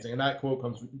 It's amazing. And that quote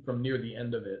comes from near the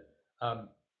end of it. Um,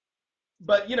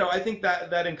 but I think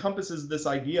that that encompasses this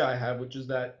idea I have, which is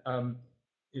that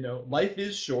life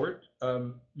is short.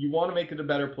 You want to make it a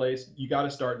better place. You got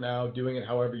to start now, doing it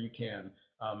however you can,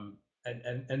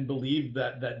 and believe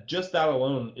that just that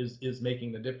alone is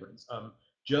making the difference.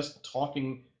 Just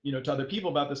talking to other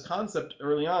people about this concept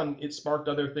early on, it sparked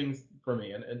other things for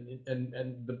me,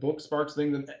 and the book sparks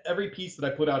things, and every piece that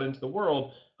I put out into the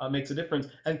world makes a difference.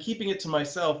 And keeping it to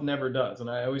myself never does. And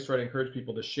I always try to encourage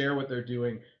people to share what they're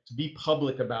doing, to be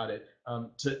public about it.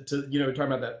 To talking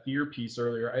about that fear piece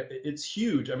earlier, it's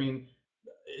huge. I mean,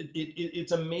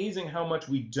 it's amazing how much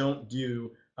we don't do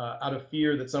out of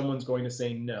fear that someone's going to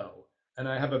say no. And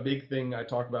I have a big thing I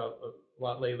talk about a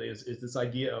lot lately is this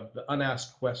idea of the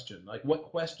unasked question. Like, what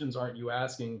questions aren't you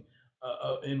asking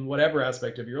in whatever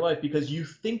aspect of your life because you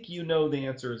think the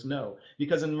answer is no?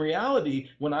 Because in reality,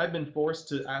 when I've been forced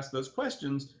to ask those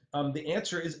questions, the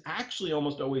answer is actually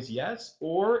almost always yes,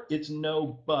 or it's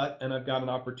no, but, and I've got an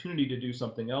opportunity to do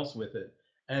something else with it.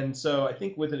 And so I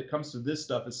think when it comes to this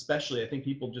stuff, especially, I think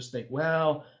people just think,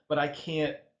 well, but I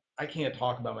can't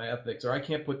talk about my ethics, or I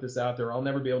can't put this out there, or I'll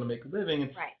never be able to make a living.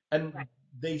 And Right. and right.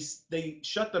 they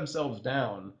shut themselves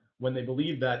down when they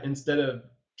believe that, instead of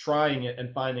trying it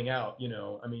and finding out.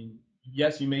 I mean,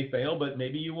 yes, you may fail, but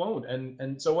maybe you won't.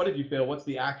 And so what if you fail? What's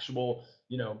the actual,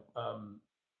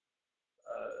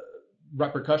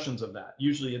 repercussions of that?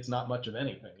 Usually, it's not much of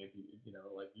anything. If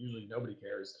like, usually nobody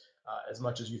cares as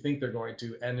much as you think they're going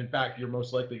to, and in fact, you're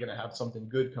most likely going to have something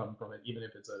good come from it, even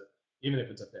if it's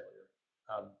a failure.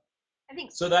 Um, I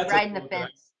think so that's a riding the quote that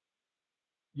fence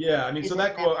yeah, I mean, so is a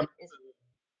that quote.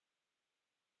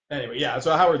 Anyway, yeah.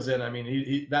 So Howard Zinn, I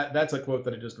mean, that's a quote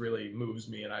that it just really moves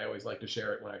me, and I always like to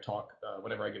share it when I talk.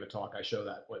 Whenever I give a talk, I show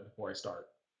that before I start.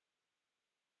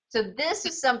 So this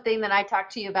is something that I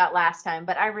talked to you about last time,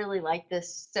 but I really like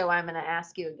this, so I'm going to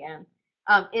ask you again.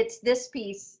 It's this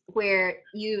piece where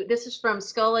this is from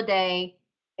Skull a Day,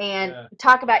 and Yeah,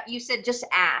 talk about, you said just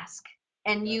ask.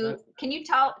 And that's can you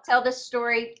tell this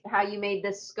story, how you made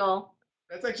this skull?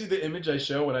 that's actually the image I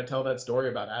show when I tell that story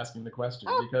about asking the question,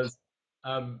 Oh, because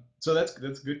so that's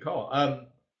a good call.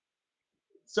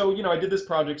 So I did this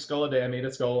project, Skull a Day. I made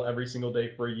a skull every single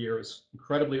day for a year. It was an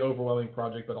incredibly overwhelming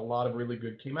project, but a lot of really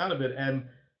good came out of it. And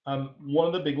one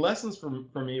of the big lessons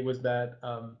for me was that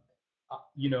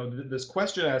this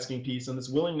question asking piece and this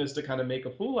willingness to kind of make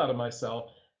a fool out of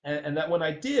myself, and that when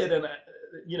I did, and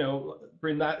for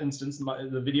in that instance,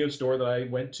 the video store that I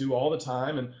went to all the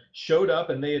time and showed up,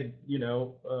 and they had,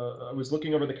 I was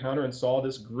looking over the counter and saw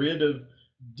this grid of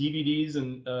DVDs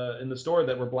in the store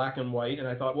that were black and white, and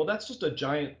I thought, well, that's just a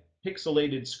giant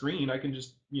pixelated screen. I can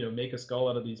just make a skull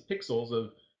out of these pixels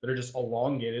that are just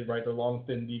elongated, right? They're long,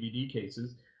 thin DVD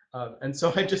cases, and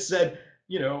so I just said,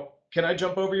 can I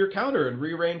jump over your counter and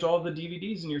rearrange all the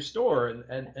DVDs in your store?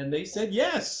 And they said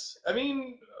yes. I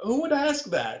mean, who would ask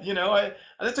that?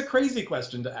 That's a crazy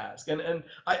question to ask, and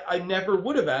I never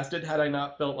would have asked it had I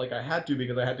not felt like I had to,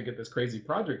 because I had to get this crazy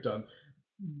project done.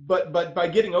 But by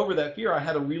getting over that fear, I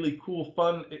had a really cool,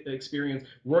 fun experience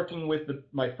working with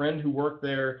my friend who worked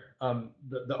there.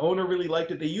 The owner really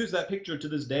liked it. They use that picture to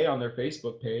this day on their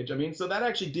Facebook page. I mean, so that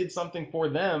actually did something for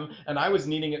them, and I was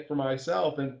needing it for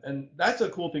myself. And that's a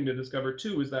cool thing to discover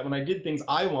too, is that when I did things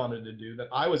I wanted to do, that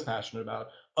I was passionate about,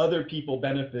 other people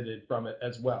benefited from it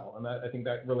as well. And I think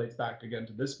that relates back again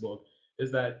to this book,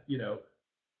 is that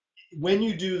when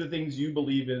you do the things you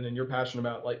believe in and you're passionate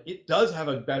about, like, it does have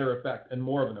a better effect and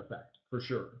more of an effect for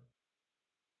sure.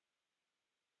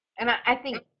 And I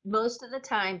think most of the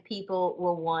time people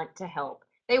will want to help.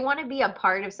 They want to be a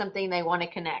part of something, they want to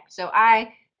connect. So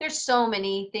there's so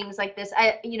many things like this.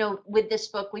 With this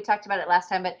book, we talked about it last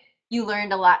time, but you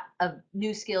learned a lot of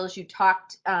new skills. You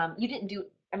didn't do,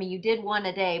 I mean, you did one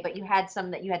a day, but you had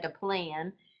some that you had to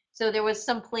plan. So there was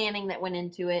some planning that went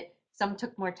into it. Some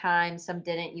took more time, some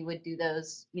didn't. You would do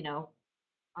those,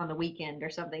 on the weekend or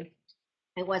something.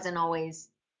 It wasn't always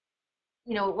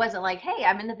it wasn't like, "Hey,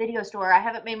 I'm in the video store. I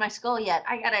haven't made my skull yet.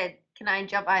 Can I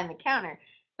jump behind the counter?"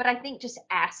 But I think just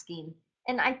asking,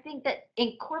 and I think that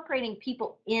incorporating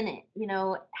people in it,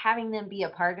 having them be a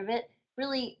part of it,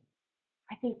 really,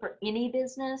 I think for any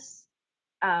business,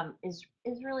 is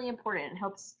really important. It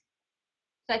helps.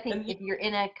 So I think And if you're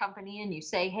in a company and you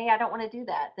say, "Hey, I don't want to do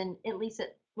that," then at least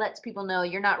it lets people know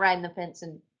you're not riding the fence.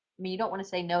 And I mean, you don't want to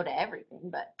say no to everything,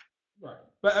 but right.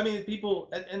 But I mean, people,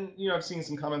 and I've seen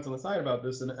some comments on the side about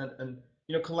this, and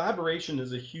collaboration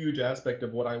is a huge aspect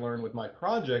of what I learned with my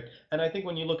project. And I think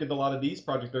when you look at a lot of these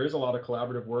projects, there is a lot of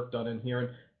collaborative work done in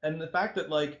here, and the fact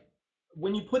that like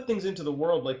when you put things into the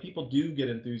world, like people do get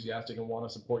enthusiastic and want to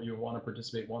support you and want to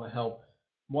participate, want to help,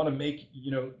 want to make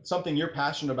something you're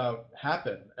passionate about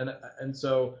happen, and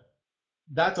so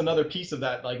that's another piece of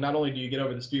that. Like, not only do you get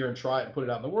over this fear and try it and put it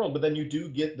out in the world, but then you do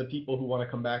get the people who want to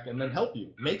come back and then help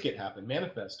you make it happen,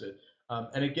 manifest it.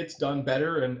 And it gets done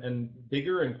better and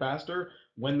bigger and faster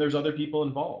when there's other people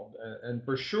involved. And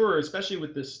for sure, especially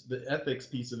with the ethics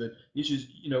piece of it, issues,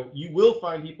 you will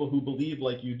find people who believe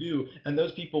like you do, and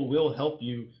those people will help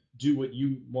you do what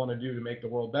you want to do to make the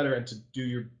world better and to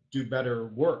do better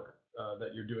work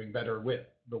that you're doing better with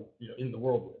the in the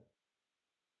world with.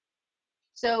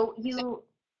 so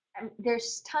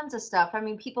there's tons of stuff. I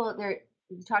mean, people there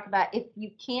you talk about if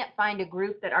you can't find a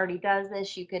group that already does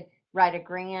this, you could write a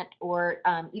grant or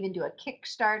even do a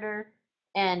Kickstarter.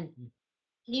 And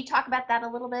can you talk about that a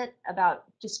little bit about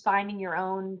just finding your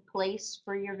own place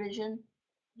for your vision?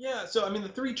 Yeah, so I mean, the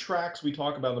three tracks we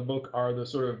talk about in the book are the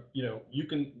sort of, you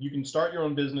can start your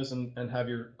own business and have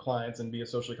your clients and be a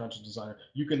socially conscious designer.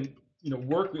 You can,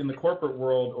 work in the corporate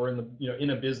world or in the,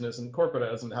 in a business, and corporate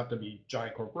doesn't have to be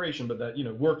giant corporation, but that,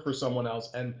 work for someone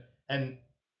else and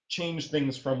change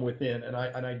things from within.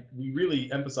 And we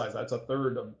really emphasize that's a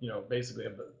third of, basically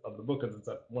of the book, because it's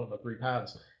one of the three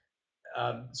paths.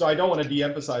 So I don't want to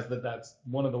de-emphasize that that's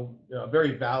one of the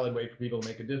very valid way for people to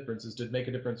make a difference, is to make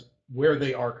a difference where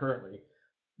they are currently.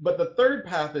 But the third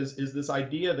path is this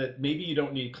idea that maybe you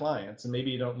don't need clients and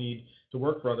maybe you don't need to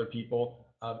work for other people,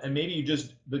 and maybe you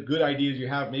just the good ideas you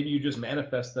have, maybe you just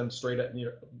manifest them straight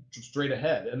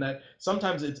ahead, and that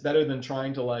sometimes it's better than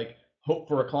trying to like hope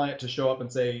for a client to show up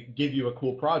and say give you a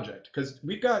cool project, because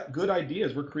we've got good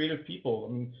ideas. We're creative people.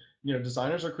 I mean,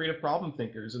 designers are creative problem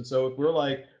thinkers, and so if we're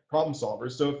like problem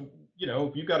solvers, so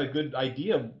if you've got a good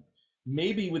idea,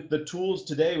 maybe with the tools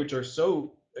today, which are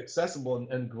so accessible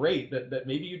and great, that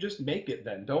maybe you just make it.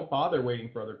 Then don't bother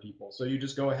waiting for other people, so you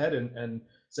just go ahead and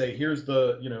say, here's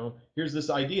this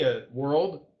idea,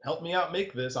 world, help me out,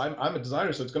 make this. I'm a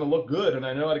designer, so it's going to look good and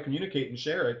I know how to communicate and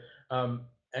share it.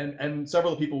 And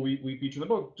several people we feature in the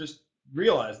book just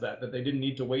realized that they didn't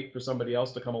need to wait for somebody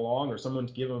else to come along or someone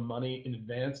to give them money in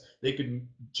advance. They could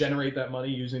generate that money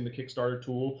using the Kickstarter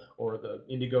tool or the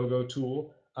Indiegogo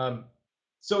tool.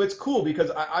 So it's cool because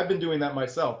I've been doing that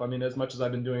myself. I mean, as much as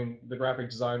I've been doing the graphic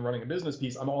design, running a business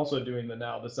piece, I'm also doing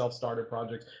the self-starter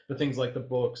projects, the things like the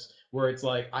books, where it's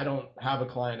like I don't have a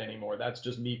client anymore. That's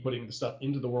just me putting the stuff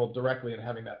into the world directly and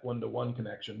having that one-to-one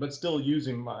connection, but still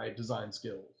using my design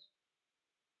skills.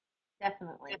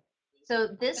 Definitely. So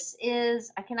this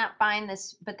is, I cannot find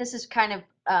this, but this is kind of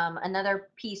another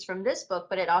piece from this book,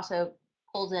 but it also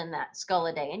pulls in that skull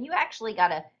a day. And you actually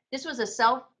this was a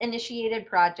self-initiated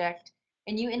project,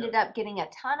 and you ended Yep. up getting a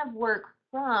ton of work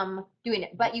from doing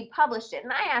it, but you published it.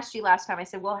 And I asked you last time, I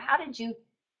said, well,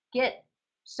 get,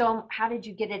 how did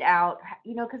you get it out?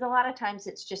 Because a lot of times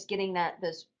it's just getting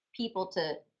those people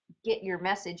to get your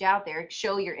message out there,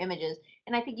 show your images.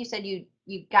 And I think you said you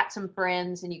got some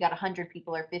friends and you got 100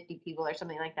 people or 50 people or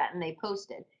something like that, and they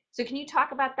posted. So can you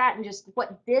talk about that and just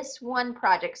what this one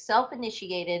project,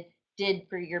 self-initiated, did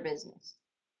for your business?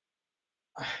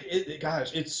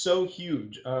 Gosh, it's so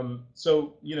huge.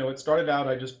 So it started out,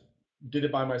 I just did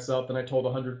it by myself, then I told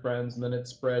 100 friends, and then it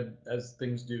spread as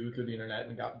things do through the internet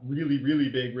and got really, really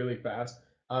big, really fast.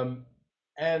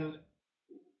 And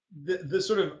the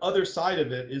sort of other side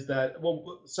of it is that,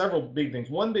 well, several big things.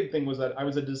 One big thing was that I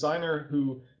was a designer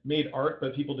who made art,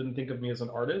 but people didn't think of me as an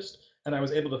artist. And I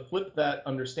was able to flip that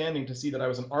understanding to see that I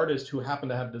was an artist who happened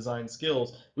to have design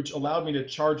skills, which allowed me to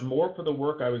charge more for the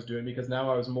work I was doing because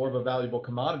now I was more of a valuable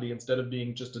commodity instead of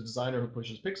being just a designer who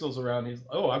pushes pixels around. He's,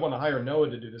 oh, I want to hire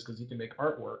Noah to do this because he can make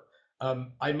artwork.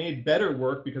 I made better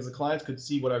work because the clients could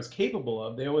see what I was capable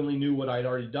of. They only knew what I'd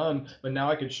already done, but now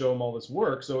I could show them all this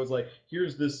work. So it's like,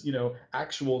 here's this,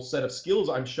 actual set of skills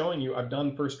I'm showing you. I've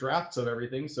done first drafts of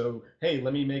everything. So, hey,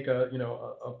 let me make a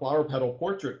flower petal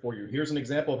portrait for you. Here's an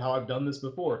example of how I've done this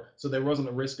before. So there wasn't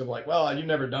a risk of like, well, you've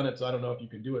never done it, so I don't know if you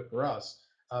can do it for us.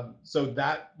 So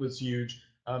that was huge.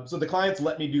 So the clients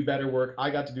let me do better work.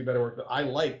 I got to do better work that I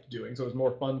liked doing. So it was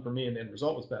more fun for me, and the end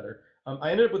result was better.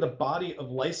 I ended up with a body of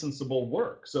licensable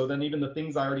work. So then even the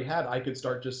things I already had, I could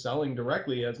start just selling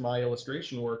directly as my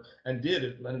illustration work, and did.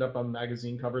 It ended up on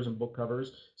magazine covers and book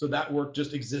covers. So that work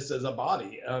just exists as a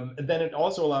body. And then it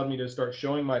also allowed me to start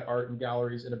showing my art in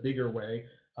galleries in a bigger way,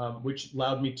 which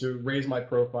allowed me to raise my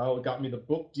profile. It got me the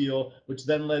book deal, which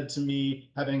then led to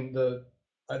me having the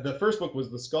first book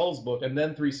was the Skulls book, and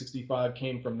then 365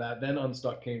 came from that. Then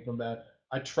Unstuck came from that.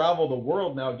 I travel the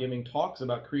world now giving talks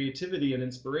about creativity and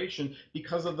inspiration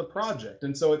because of the project.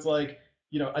 And so it's like,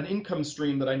 an income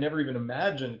stream that I never even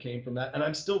imagined came from that. And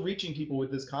I'm still reaching people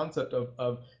with this concept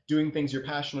of doing things you're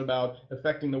passionate about,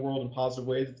 affecting the world in positive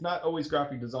ways. It's not always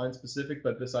graphic design specific,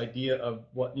 but this idea of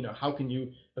how can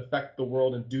you affect the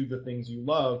world and do the things you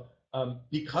love,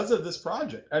 because of this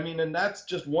project. I mean, and that's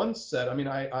just one set. I mean,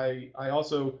 I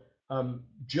also,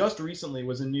 just recently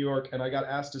was in New York, and I got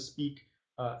asked to speak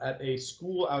at a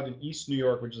school out in East New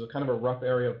York, which is a kind of a rough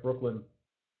area of Brooklyn,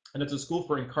 and it's a school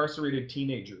for incarcerated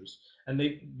teenagers. And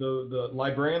the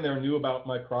librarian there knew about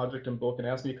my project and book and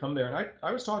asked me to come there. And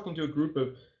I was talking to a group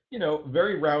of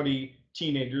very rowdy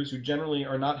teenagers who generally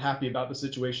are not happy about the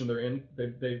situation they're in.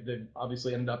 They've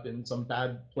obviously ended up in some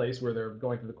bad place where they're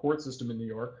going through the court system in New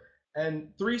York. And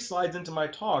three slides into my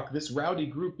talk, this rowdy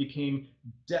group became,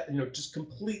 just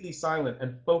completely silent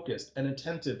and focused and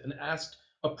attentive and asked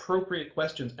appropriate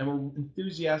questions and were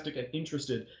enthusiastic and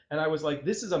interested. And I was like,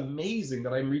 this is amazing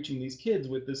that I'm reaching these kids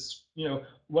with this,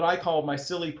 what I call my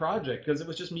silly project, because it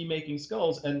was just me making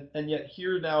skulls. And yet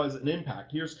here now is an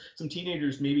impact. Here's some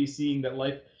teenagers maybe seeing that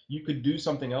life, you could do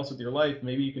something else with your life.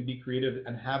 Maybe you can be creative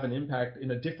and have an impact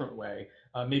in a different way.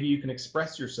 Maybe you can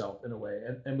express yourself in a way.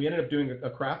 And we ended up doing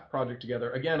a craft project together.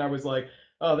 Again, I was like,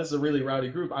 oh, this is a really rowdy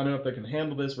group. I don't know if they can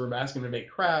handle this. We're asking them to make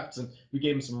crafts, and we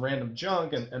gave them some random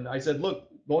junk. And I said, look,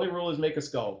 the only rule is make a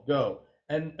skull. Go.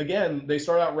 And again, they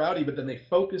start out rowdy, but then they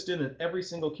focused in, and every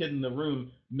single kid in the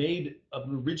room made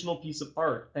an original piece of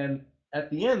art. And at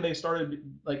the end, they started,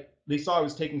 like, they saw I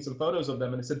was taking some photos of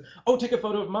them, and they said, "Oh, take a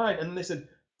photo of mine." And then they said,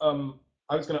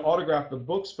 I was going to autograph the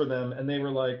books for them, and they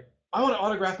were like, "I want to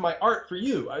autograph my art for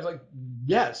you." I was like,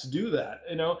 "Yes, do that."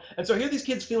 And so here these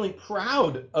kids feeling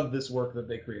proud of this work that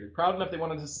they created, proud enough they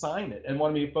wanted to sign it and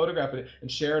wanted me to photograph it and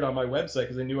share it on my website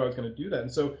because they knew I was going to do that.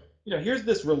 And so here's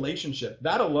this relationship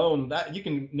that alone, that you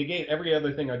can negate every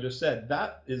other thing I just said.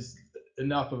 That is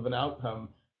enough of an outcome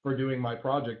for doing my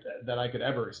project that I could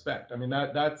ever expect. I mean,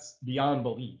 that's beyond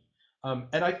belief.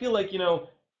 And I feel like,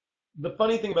 the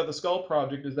funny thing about the Skull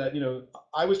Project is that,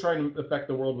 I was trying to affect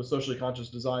the world with socially conscious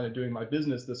design and doing my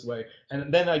business this way.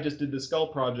 And then I just did the Skull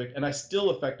Project, and I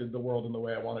still affected the world in the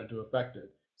way I wanted to affect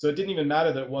it. So it didn't even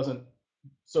matter that it wasn't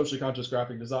socially conscious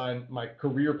graphic design, my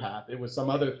career path. It was some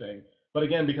other thing. But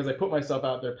again, because I put myself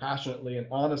out there passionately and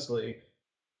honestly,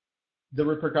 the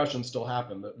repercussions still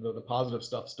happened. The positive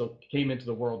stuff still came into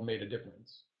the world and made a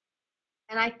difference.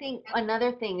 And I think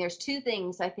another thing, there's two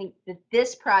things I think that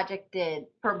this project did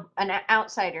for an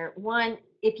outsider. One,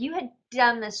 if you had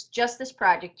done just this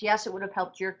project, yes, it would have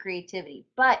helped your creativity,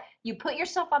 but you put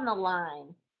yourself on the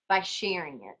line by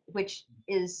sharing it, which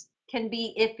is can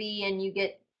be iffy and you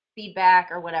get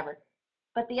feedback or whatever.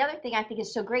 But the other thing I think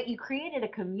is so great, you created a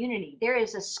community. There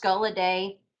is a skull a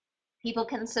day. People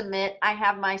can submit. I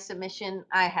have my submission.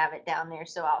 I have it down there,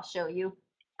 so I'll show you.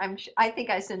 I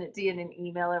think I sent it to you in an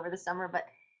email over the summer, but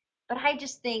I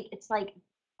just think it's like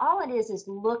all it is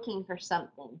looking for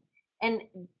something. And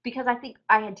because I think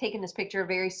I had taken this picture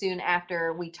very soon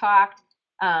after we talked,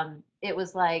 it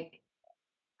was like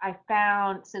I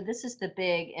found, so this is the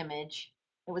big image.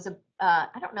 It was I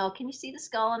don't know, can you see the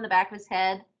skull on the back of his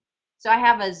head? So I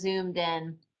have a zoomed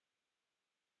in,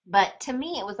 but to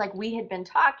me it was like we had been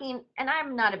talking, and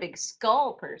I'm not a big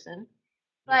skull person,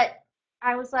 Yeah. but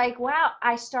I was like, wow,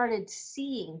 I started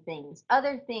seeing things,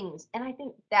 other things. And I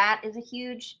think that is a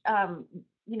huge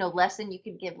lesson you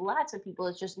could give lots of people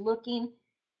is just looking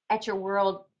at your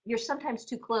world you're sometimes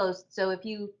too close. So if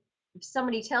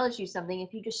somebody tells you something,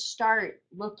 if you just start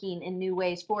looking in new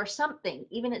ways for something,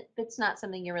 even if it's not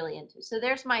something you're really into. So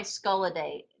there's my skull a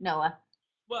day, Noah.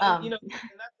 Well, and Um, and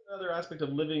that's another aspect of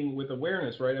living with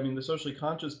awareness, right? I mean, the socially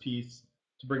conscious piece,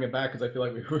 to bring it back, because I feel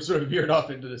like we were sort of veered off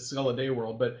into the skull a day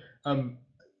world, but um,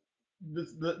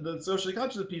 the socially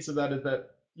conscious piece of that is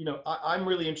that I'm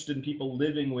really interested in people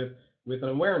living with an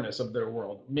awareness of their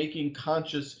world, making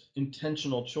conscious,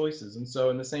 intentional choices. And so,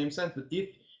 in the same sense, that if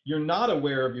you're not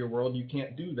aware of your world, you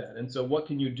can't do that. And so, what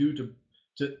can you do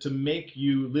to make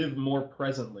you live more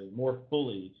presently, more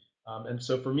fully? And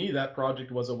so, for me, that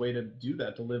project was a way to do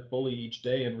that, to live fully each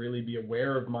day and really be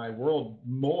aware of my world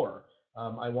more.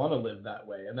 I want to live that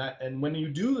way, and when you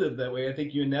do live that way, I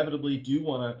think you inevitably do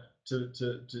want to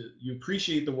you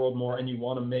appreciate the world more and you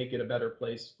want to make it a better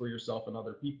place for yourself and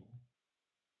other people.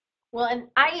 well, and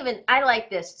I like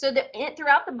this. So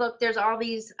throughout the book, there's all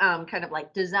these kind of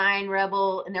like design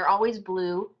rebel, and they're always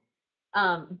blue.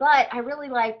 But I really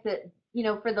like that,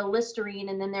 for the Listerine,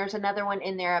 and then there's another one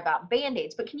in there about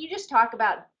Band-Aids. But can you just talk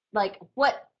about like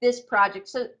what this project?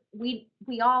 So we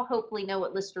all hopefully know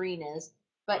what Listerine is,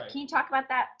 but Right. can you talk about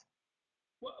that?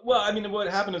 Well, I mean, what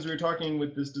happened is we were talking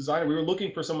with this designer. We were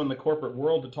looking for someone in the corporate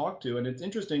world to talk to, and it's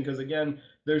interesting because again,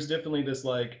 there's definitely this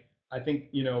like I think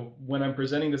when I'm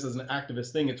presenting this as an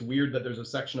activist thing, it's weird that there's a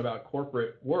section about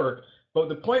corporate work. But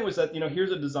the point was that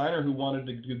here's a designer who wanted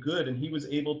to do good, and he was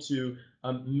able to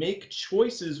make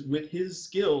choices with his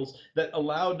skills that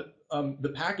allowed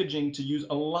the packaging to use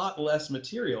a lot less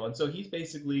material, and so he's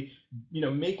basically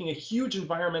making a huge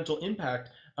environmental impact.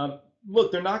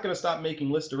 Look, they're not going to stop making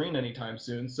Listerine anytime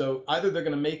soon. So either they're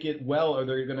going to make it well or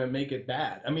they're going to make it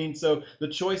bad. I mean, so the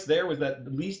choice there was that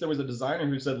at least there was a designer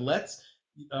who said, let's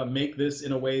make this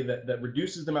in a way that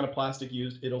reduces the amount of plastic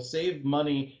used. It'll save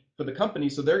money for the company,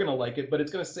 so they're going to like it, but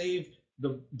it's going to save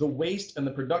the waste and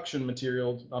the production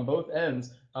materials on both ends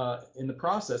in the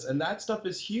process. And that stuff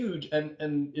is huge. And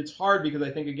it's hard because I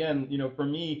think, again, for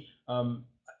me,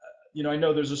 I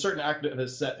know there's a certain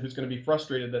activist set who's going to be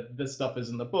frustrated that this stuff is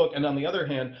in the book. And on the other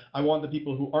hand, I want the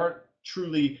people who aren't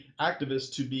truly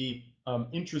activists to be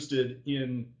interested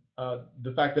in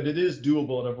the fact that it is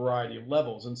doable at a variety of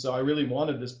levels. And so I really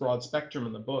wanted this broad spectrum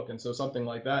in the book. And so something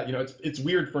like that, it's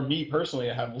weird for me personally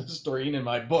to have Listerine in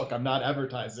my book. I'm not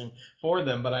advertising for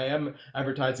them, but I am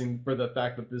advertising for the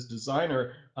fact that this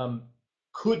designer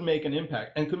could make an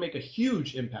impact and could make a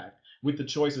huge impact with the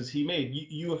choices he made.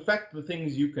 You affect the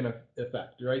things you can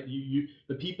affect, right?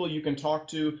 The people you can talk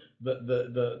to,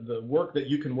 the work that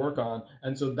you can work on,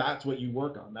 and so that's what you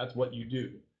work on. That's what you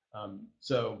do.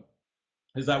 So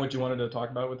is that what you wanted to talk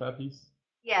about with that piece?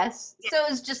 Yes. So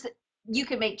it's just that you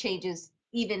can make changes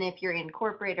even if you're in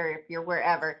corporate or if you're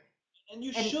wherever. And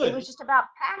you And it should. was just about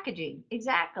packaging.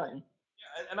 Exactly.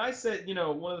 And I said,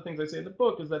 one of the things I say in the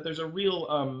book is that there's a real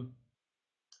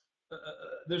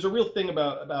thing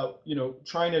about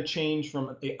trying to change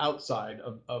from the outside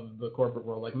of the corporate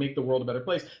world, like make the world a better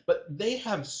place, but they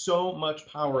have so much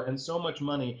power and so much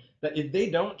money that if they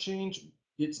don't change,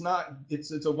 it's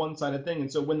a one-sided thing.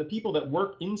 And so when the people that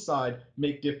work inside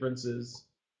make differences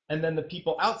and then the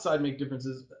people outside make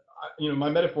differences, my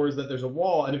metaphor is that there's a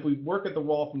wall, and if we work at the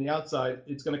wall from the outside,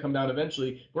 it's going to come down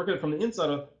eventually. Work at it from the inside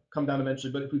will come down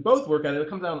eventually, but if we both work at it, it'll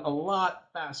come down a lot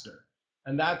faster.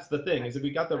 And that's the thing, is if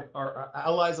we got our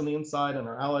allies on the inside and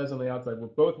our allies on the outside, we're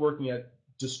both working at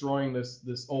destroying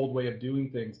this old way of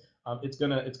doing things. It's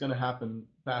gonna happen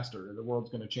faster. The world's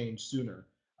gonna change sooner.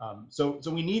 So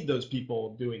we need those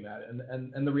people doing that.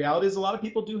 And the reality is a lot of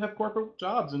people do have corporate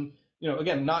jobs, and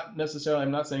again, not necessarily, I'm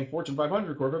not saying Fortune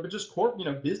 500 corporate, but just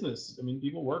business. I mean,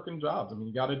 people work in jobs. I mean,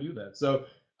 you got to do that. So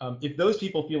if those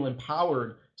people feel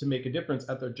empowered to make a difference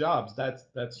at their jobs,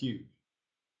 that's huge.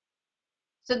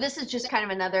 So this is just kind of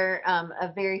another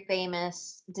a very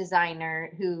famous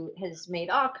designer who has made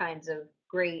all kinds of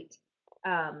great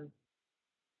um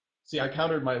See, I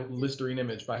countered my Listerine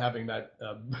image by having that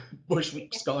bush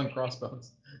skull and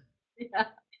crossbones. yeah.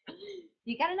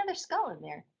 You got another skull in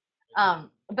there.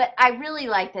 But I really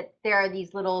like that there are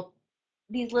these little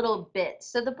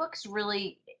bits. So the book's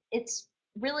it's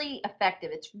really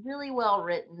effective. It's really well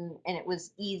written, and it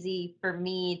was easy for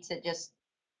me to just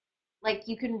like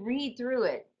you can read through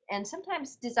it. And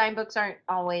sometimes design books aren't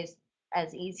always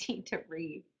as easy to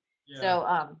read. Yeah.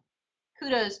 So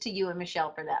kudos to you and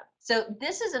Michelle for that. So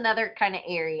this is another kind of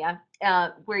area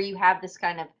where you have this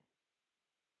kind of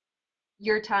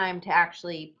your time to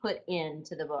actually put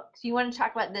into the book. So you want to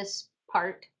talk about this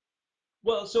part?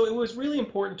 Well, so it was really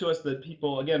important to us that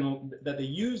people, again, that they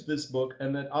use this book,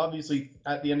 and that obviously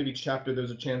at the end of each chapter, there's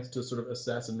a chance to sort of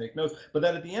assess and make notes. But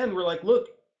that at the end, we're like, look,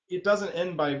 it doesn't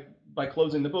end by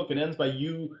closing the book. It ends by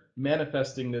you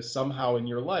manifesting this somehow in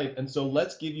your life. And so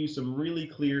let's give you some really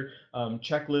clear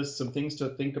checklists, some things to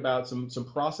think about, some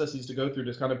processes to go through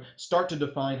to kind of start to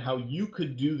define how you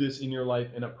could do this in your life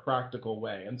in a practical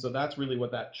way. And so that's really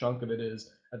what that chunk of it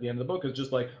is at the end of the book, is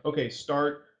just like, okay,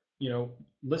 start,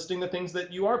 listing the things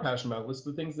that you are passionate about. List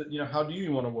the things that, how do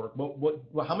you want to work?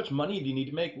 How much money do you need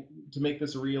to make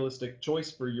this a realistic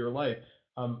choice for your life?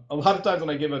 A lot of times when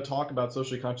I give a talk about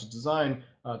socially conscious design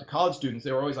to college students,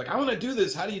 they were always like, I want to do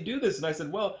this. How do you do this? And I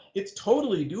said, well, it's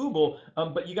totally doable,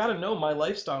 but you got to know my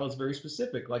lifestyle is very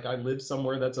specific. Like, I live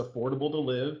somewhere that's affordable to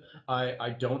live.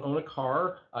 I don't own a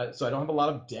car, so I don't have a lot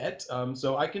of debt.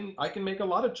 So I can make a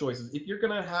lot of choices. If you're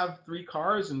gonna have 3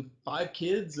 cars and 5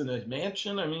 kids and a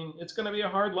mansion, I mean, it's gonna be a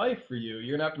hard life for you.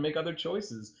 You're gonna have to make other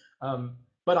choices.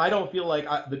 But I don't feel like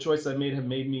the choice I made have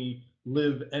made me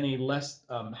live any less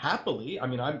happily. I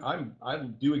mean, I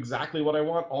do exactly what I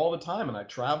want all the time, and I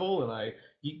travel and I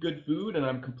eat good food, and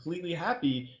I'm completely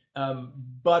happy.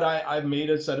 But I've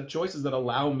made a set of choices that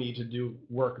allow me to do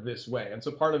work this way, and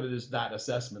so part of it is that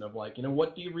assessment of like,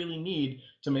 what do you really need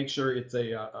to make sure it's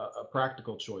a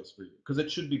practical choice for you, because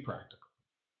it should be practical.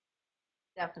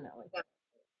 Definitely.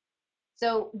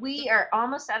 So we are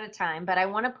almost out of time, but I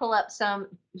want to pull up some.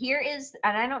 Here is,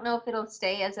 and I don't know if it'll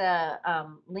stay as a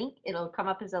link. It'll come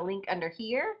up as a link under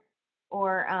here,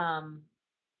 or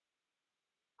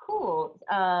cool.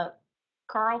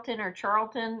 Carlton or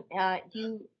Charlton,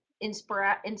 you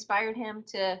inspired him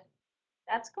to.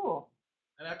 That's cool.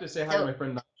 And I have to say hi to So my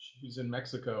friend Nash, who's in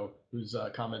Mexico, who's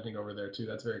commenting over there too.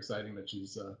 That's very exciting that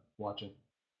she's watching.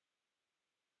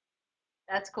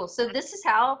 that's cool. So this is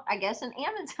how I guess an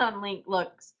Amazon link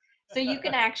looks. So you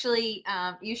can actually,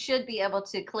 you should be able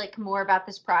to click more about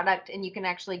this product, and you can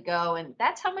actually go, and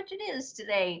that's how much it is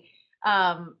today.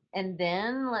 And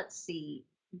then let's see,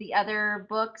 the other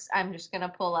books I'm just gonna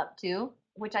pull up too,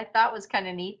 which I thought was kind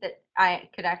of neat that I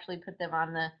could actually put them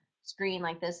on the screen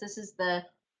like this. This is the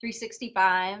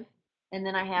 365, and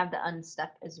then I have the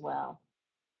Unstuck as well.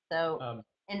 So, um,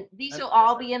 and these and will of course,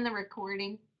 all be in the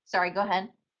recording. Sorry, go ahead.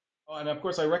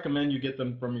 I recommend you get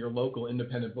them from your local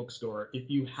independent bookstore if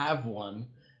you have one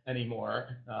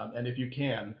anymore, and if you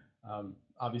can.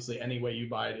 Obviously, any way you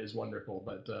buy it is wonderful,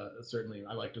 but certainly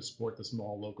I like to support the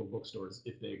small local bookstores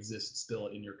if they exist still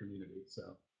in your community.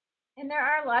 So, And there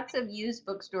are lots of used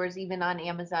bookstores even on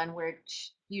Amazon,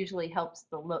 which usually helps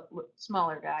the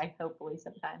smaller guy, hopefully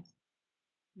sometimes.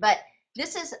 But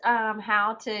this is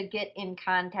how to get in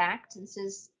contact. This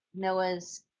is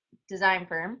Noah's design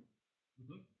firm,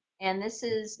 mhm. and this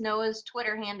is Noah's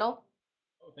Twitter handle.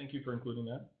 Oh, thank you for including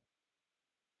that.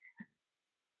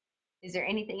 Is there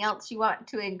anything else you want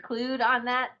to include on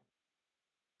that?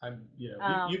 You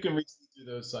Um, can reach me through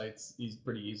those sites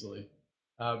pretty easily.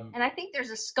 Um, and I think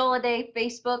there's a Skull a Day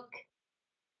Facebook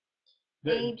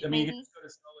page, I mean, you can maybe. just go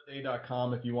to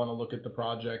stelladay.com if you want to look at the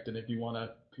project, and if you want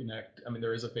to connect. I mean,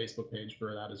 there is a Facebook page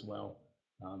for that as well,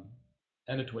 um,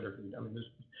 and a Twitter feed. I mean,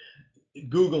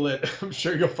 Google it. I'm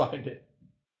sure you'll find it.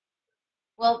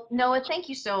 Well, Noah, thank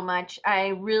you so much. I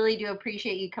really do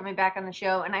appreciate you coming back on the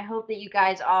show, and I hope that you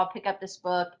guys all pick up this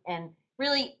book and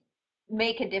really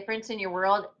make a difference in your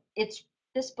world. It's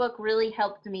This book really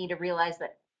helped me to realize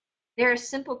that there are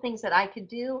simple things that I could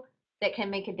do that can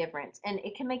make a difference, and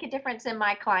it can make a difference in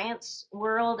my clients'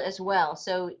 world as well.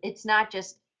 So it's not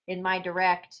just in my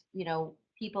direct,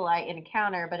 people I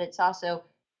encounter, but it's also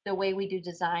the way we do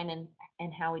design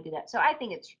and how we do that. So I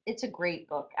think it's a great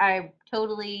book. I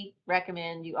totally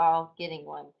recommend you all getting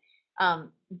one.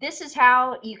 This is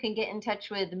how you can get in touch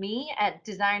with me at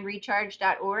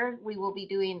designrecharge.org. We will be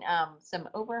doing some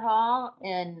overhaul,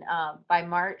 and by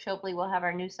March, hopefully, we'll have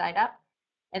our new site up.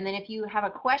 And then if you have a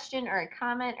question or a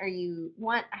comment, or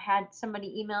I had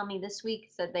somebody email me this week,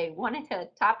 said they wanted a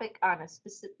topic on a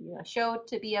specific show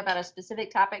to be about a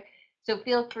specific topic. So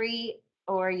feel free,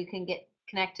 or you can get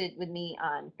connected with me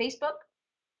on Facebook.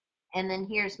 And then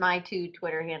here's my 2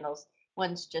 Twitter handles.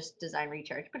 One's just Design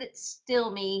Recharge, but it's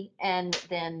still me, and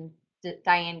then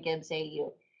Diane Gibbs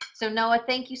AU. So Noah,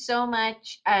 thank you so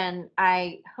much, and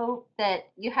I hope that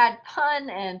you had fun,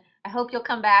 and I hope you'll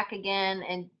come back again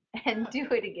and and do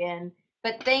it again.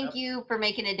 But thank Yep. you for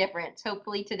making a difference,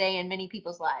 hopefully today in many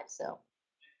people's lives. So,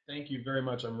 Thank you very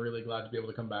much. I'm really glad to be able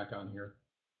to come back on here.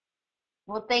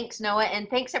 well, thanks Noah, and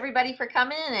thanks everybody for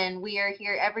coming. And we are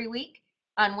here every week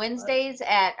on All right. Wednesdays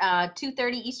at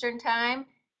 2:30 Eastern Time.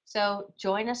 So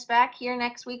join us back here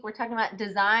next week. We're talking about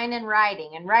design and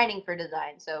writing for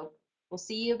design. So we'll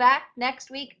see you back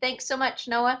next week. Thanks so much,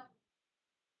 Noah.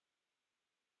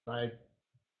 Bye.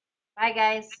 Bye,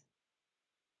 guys.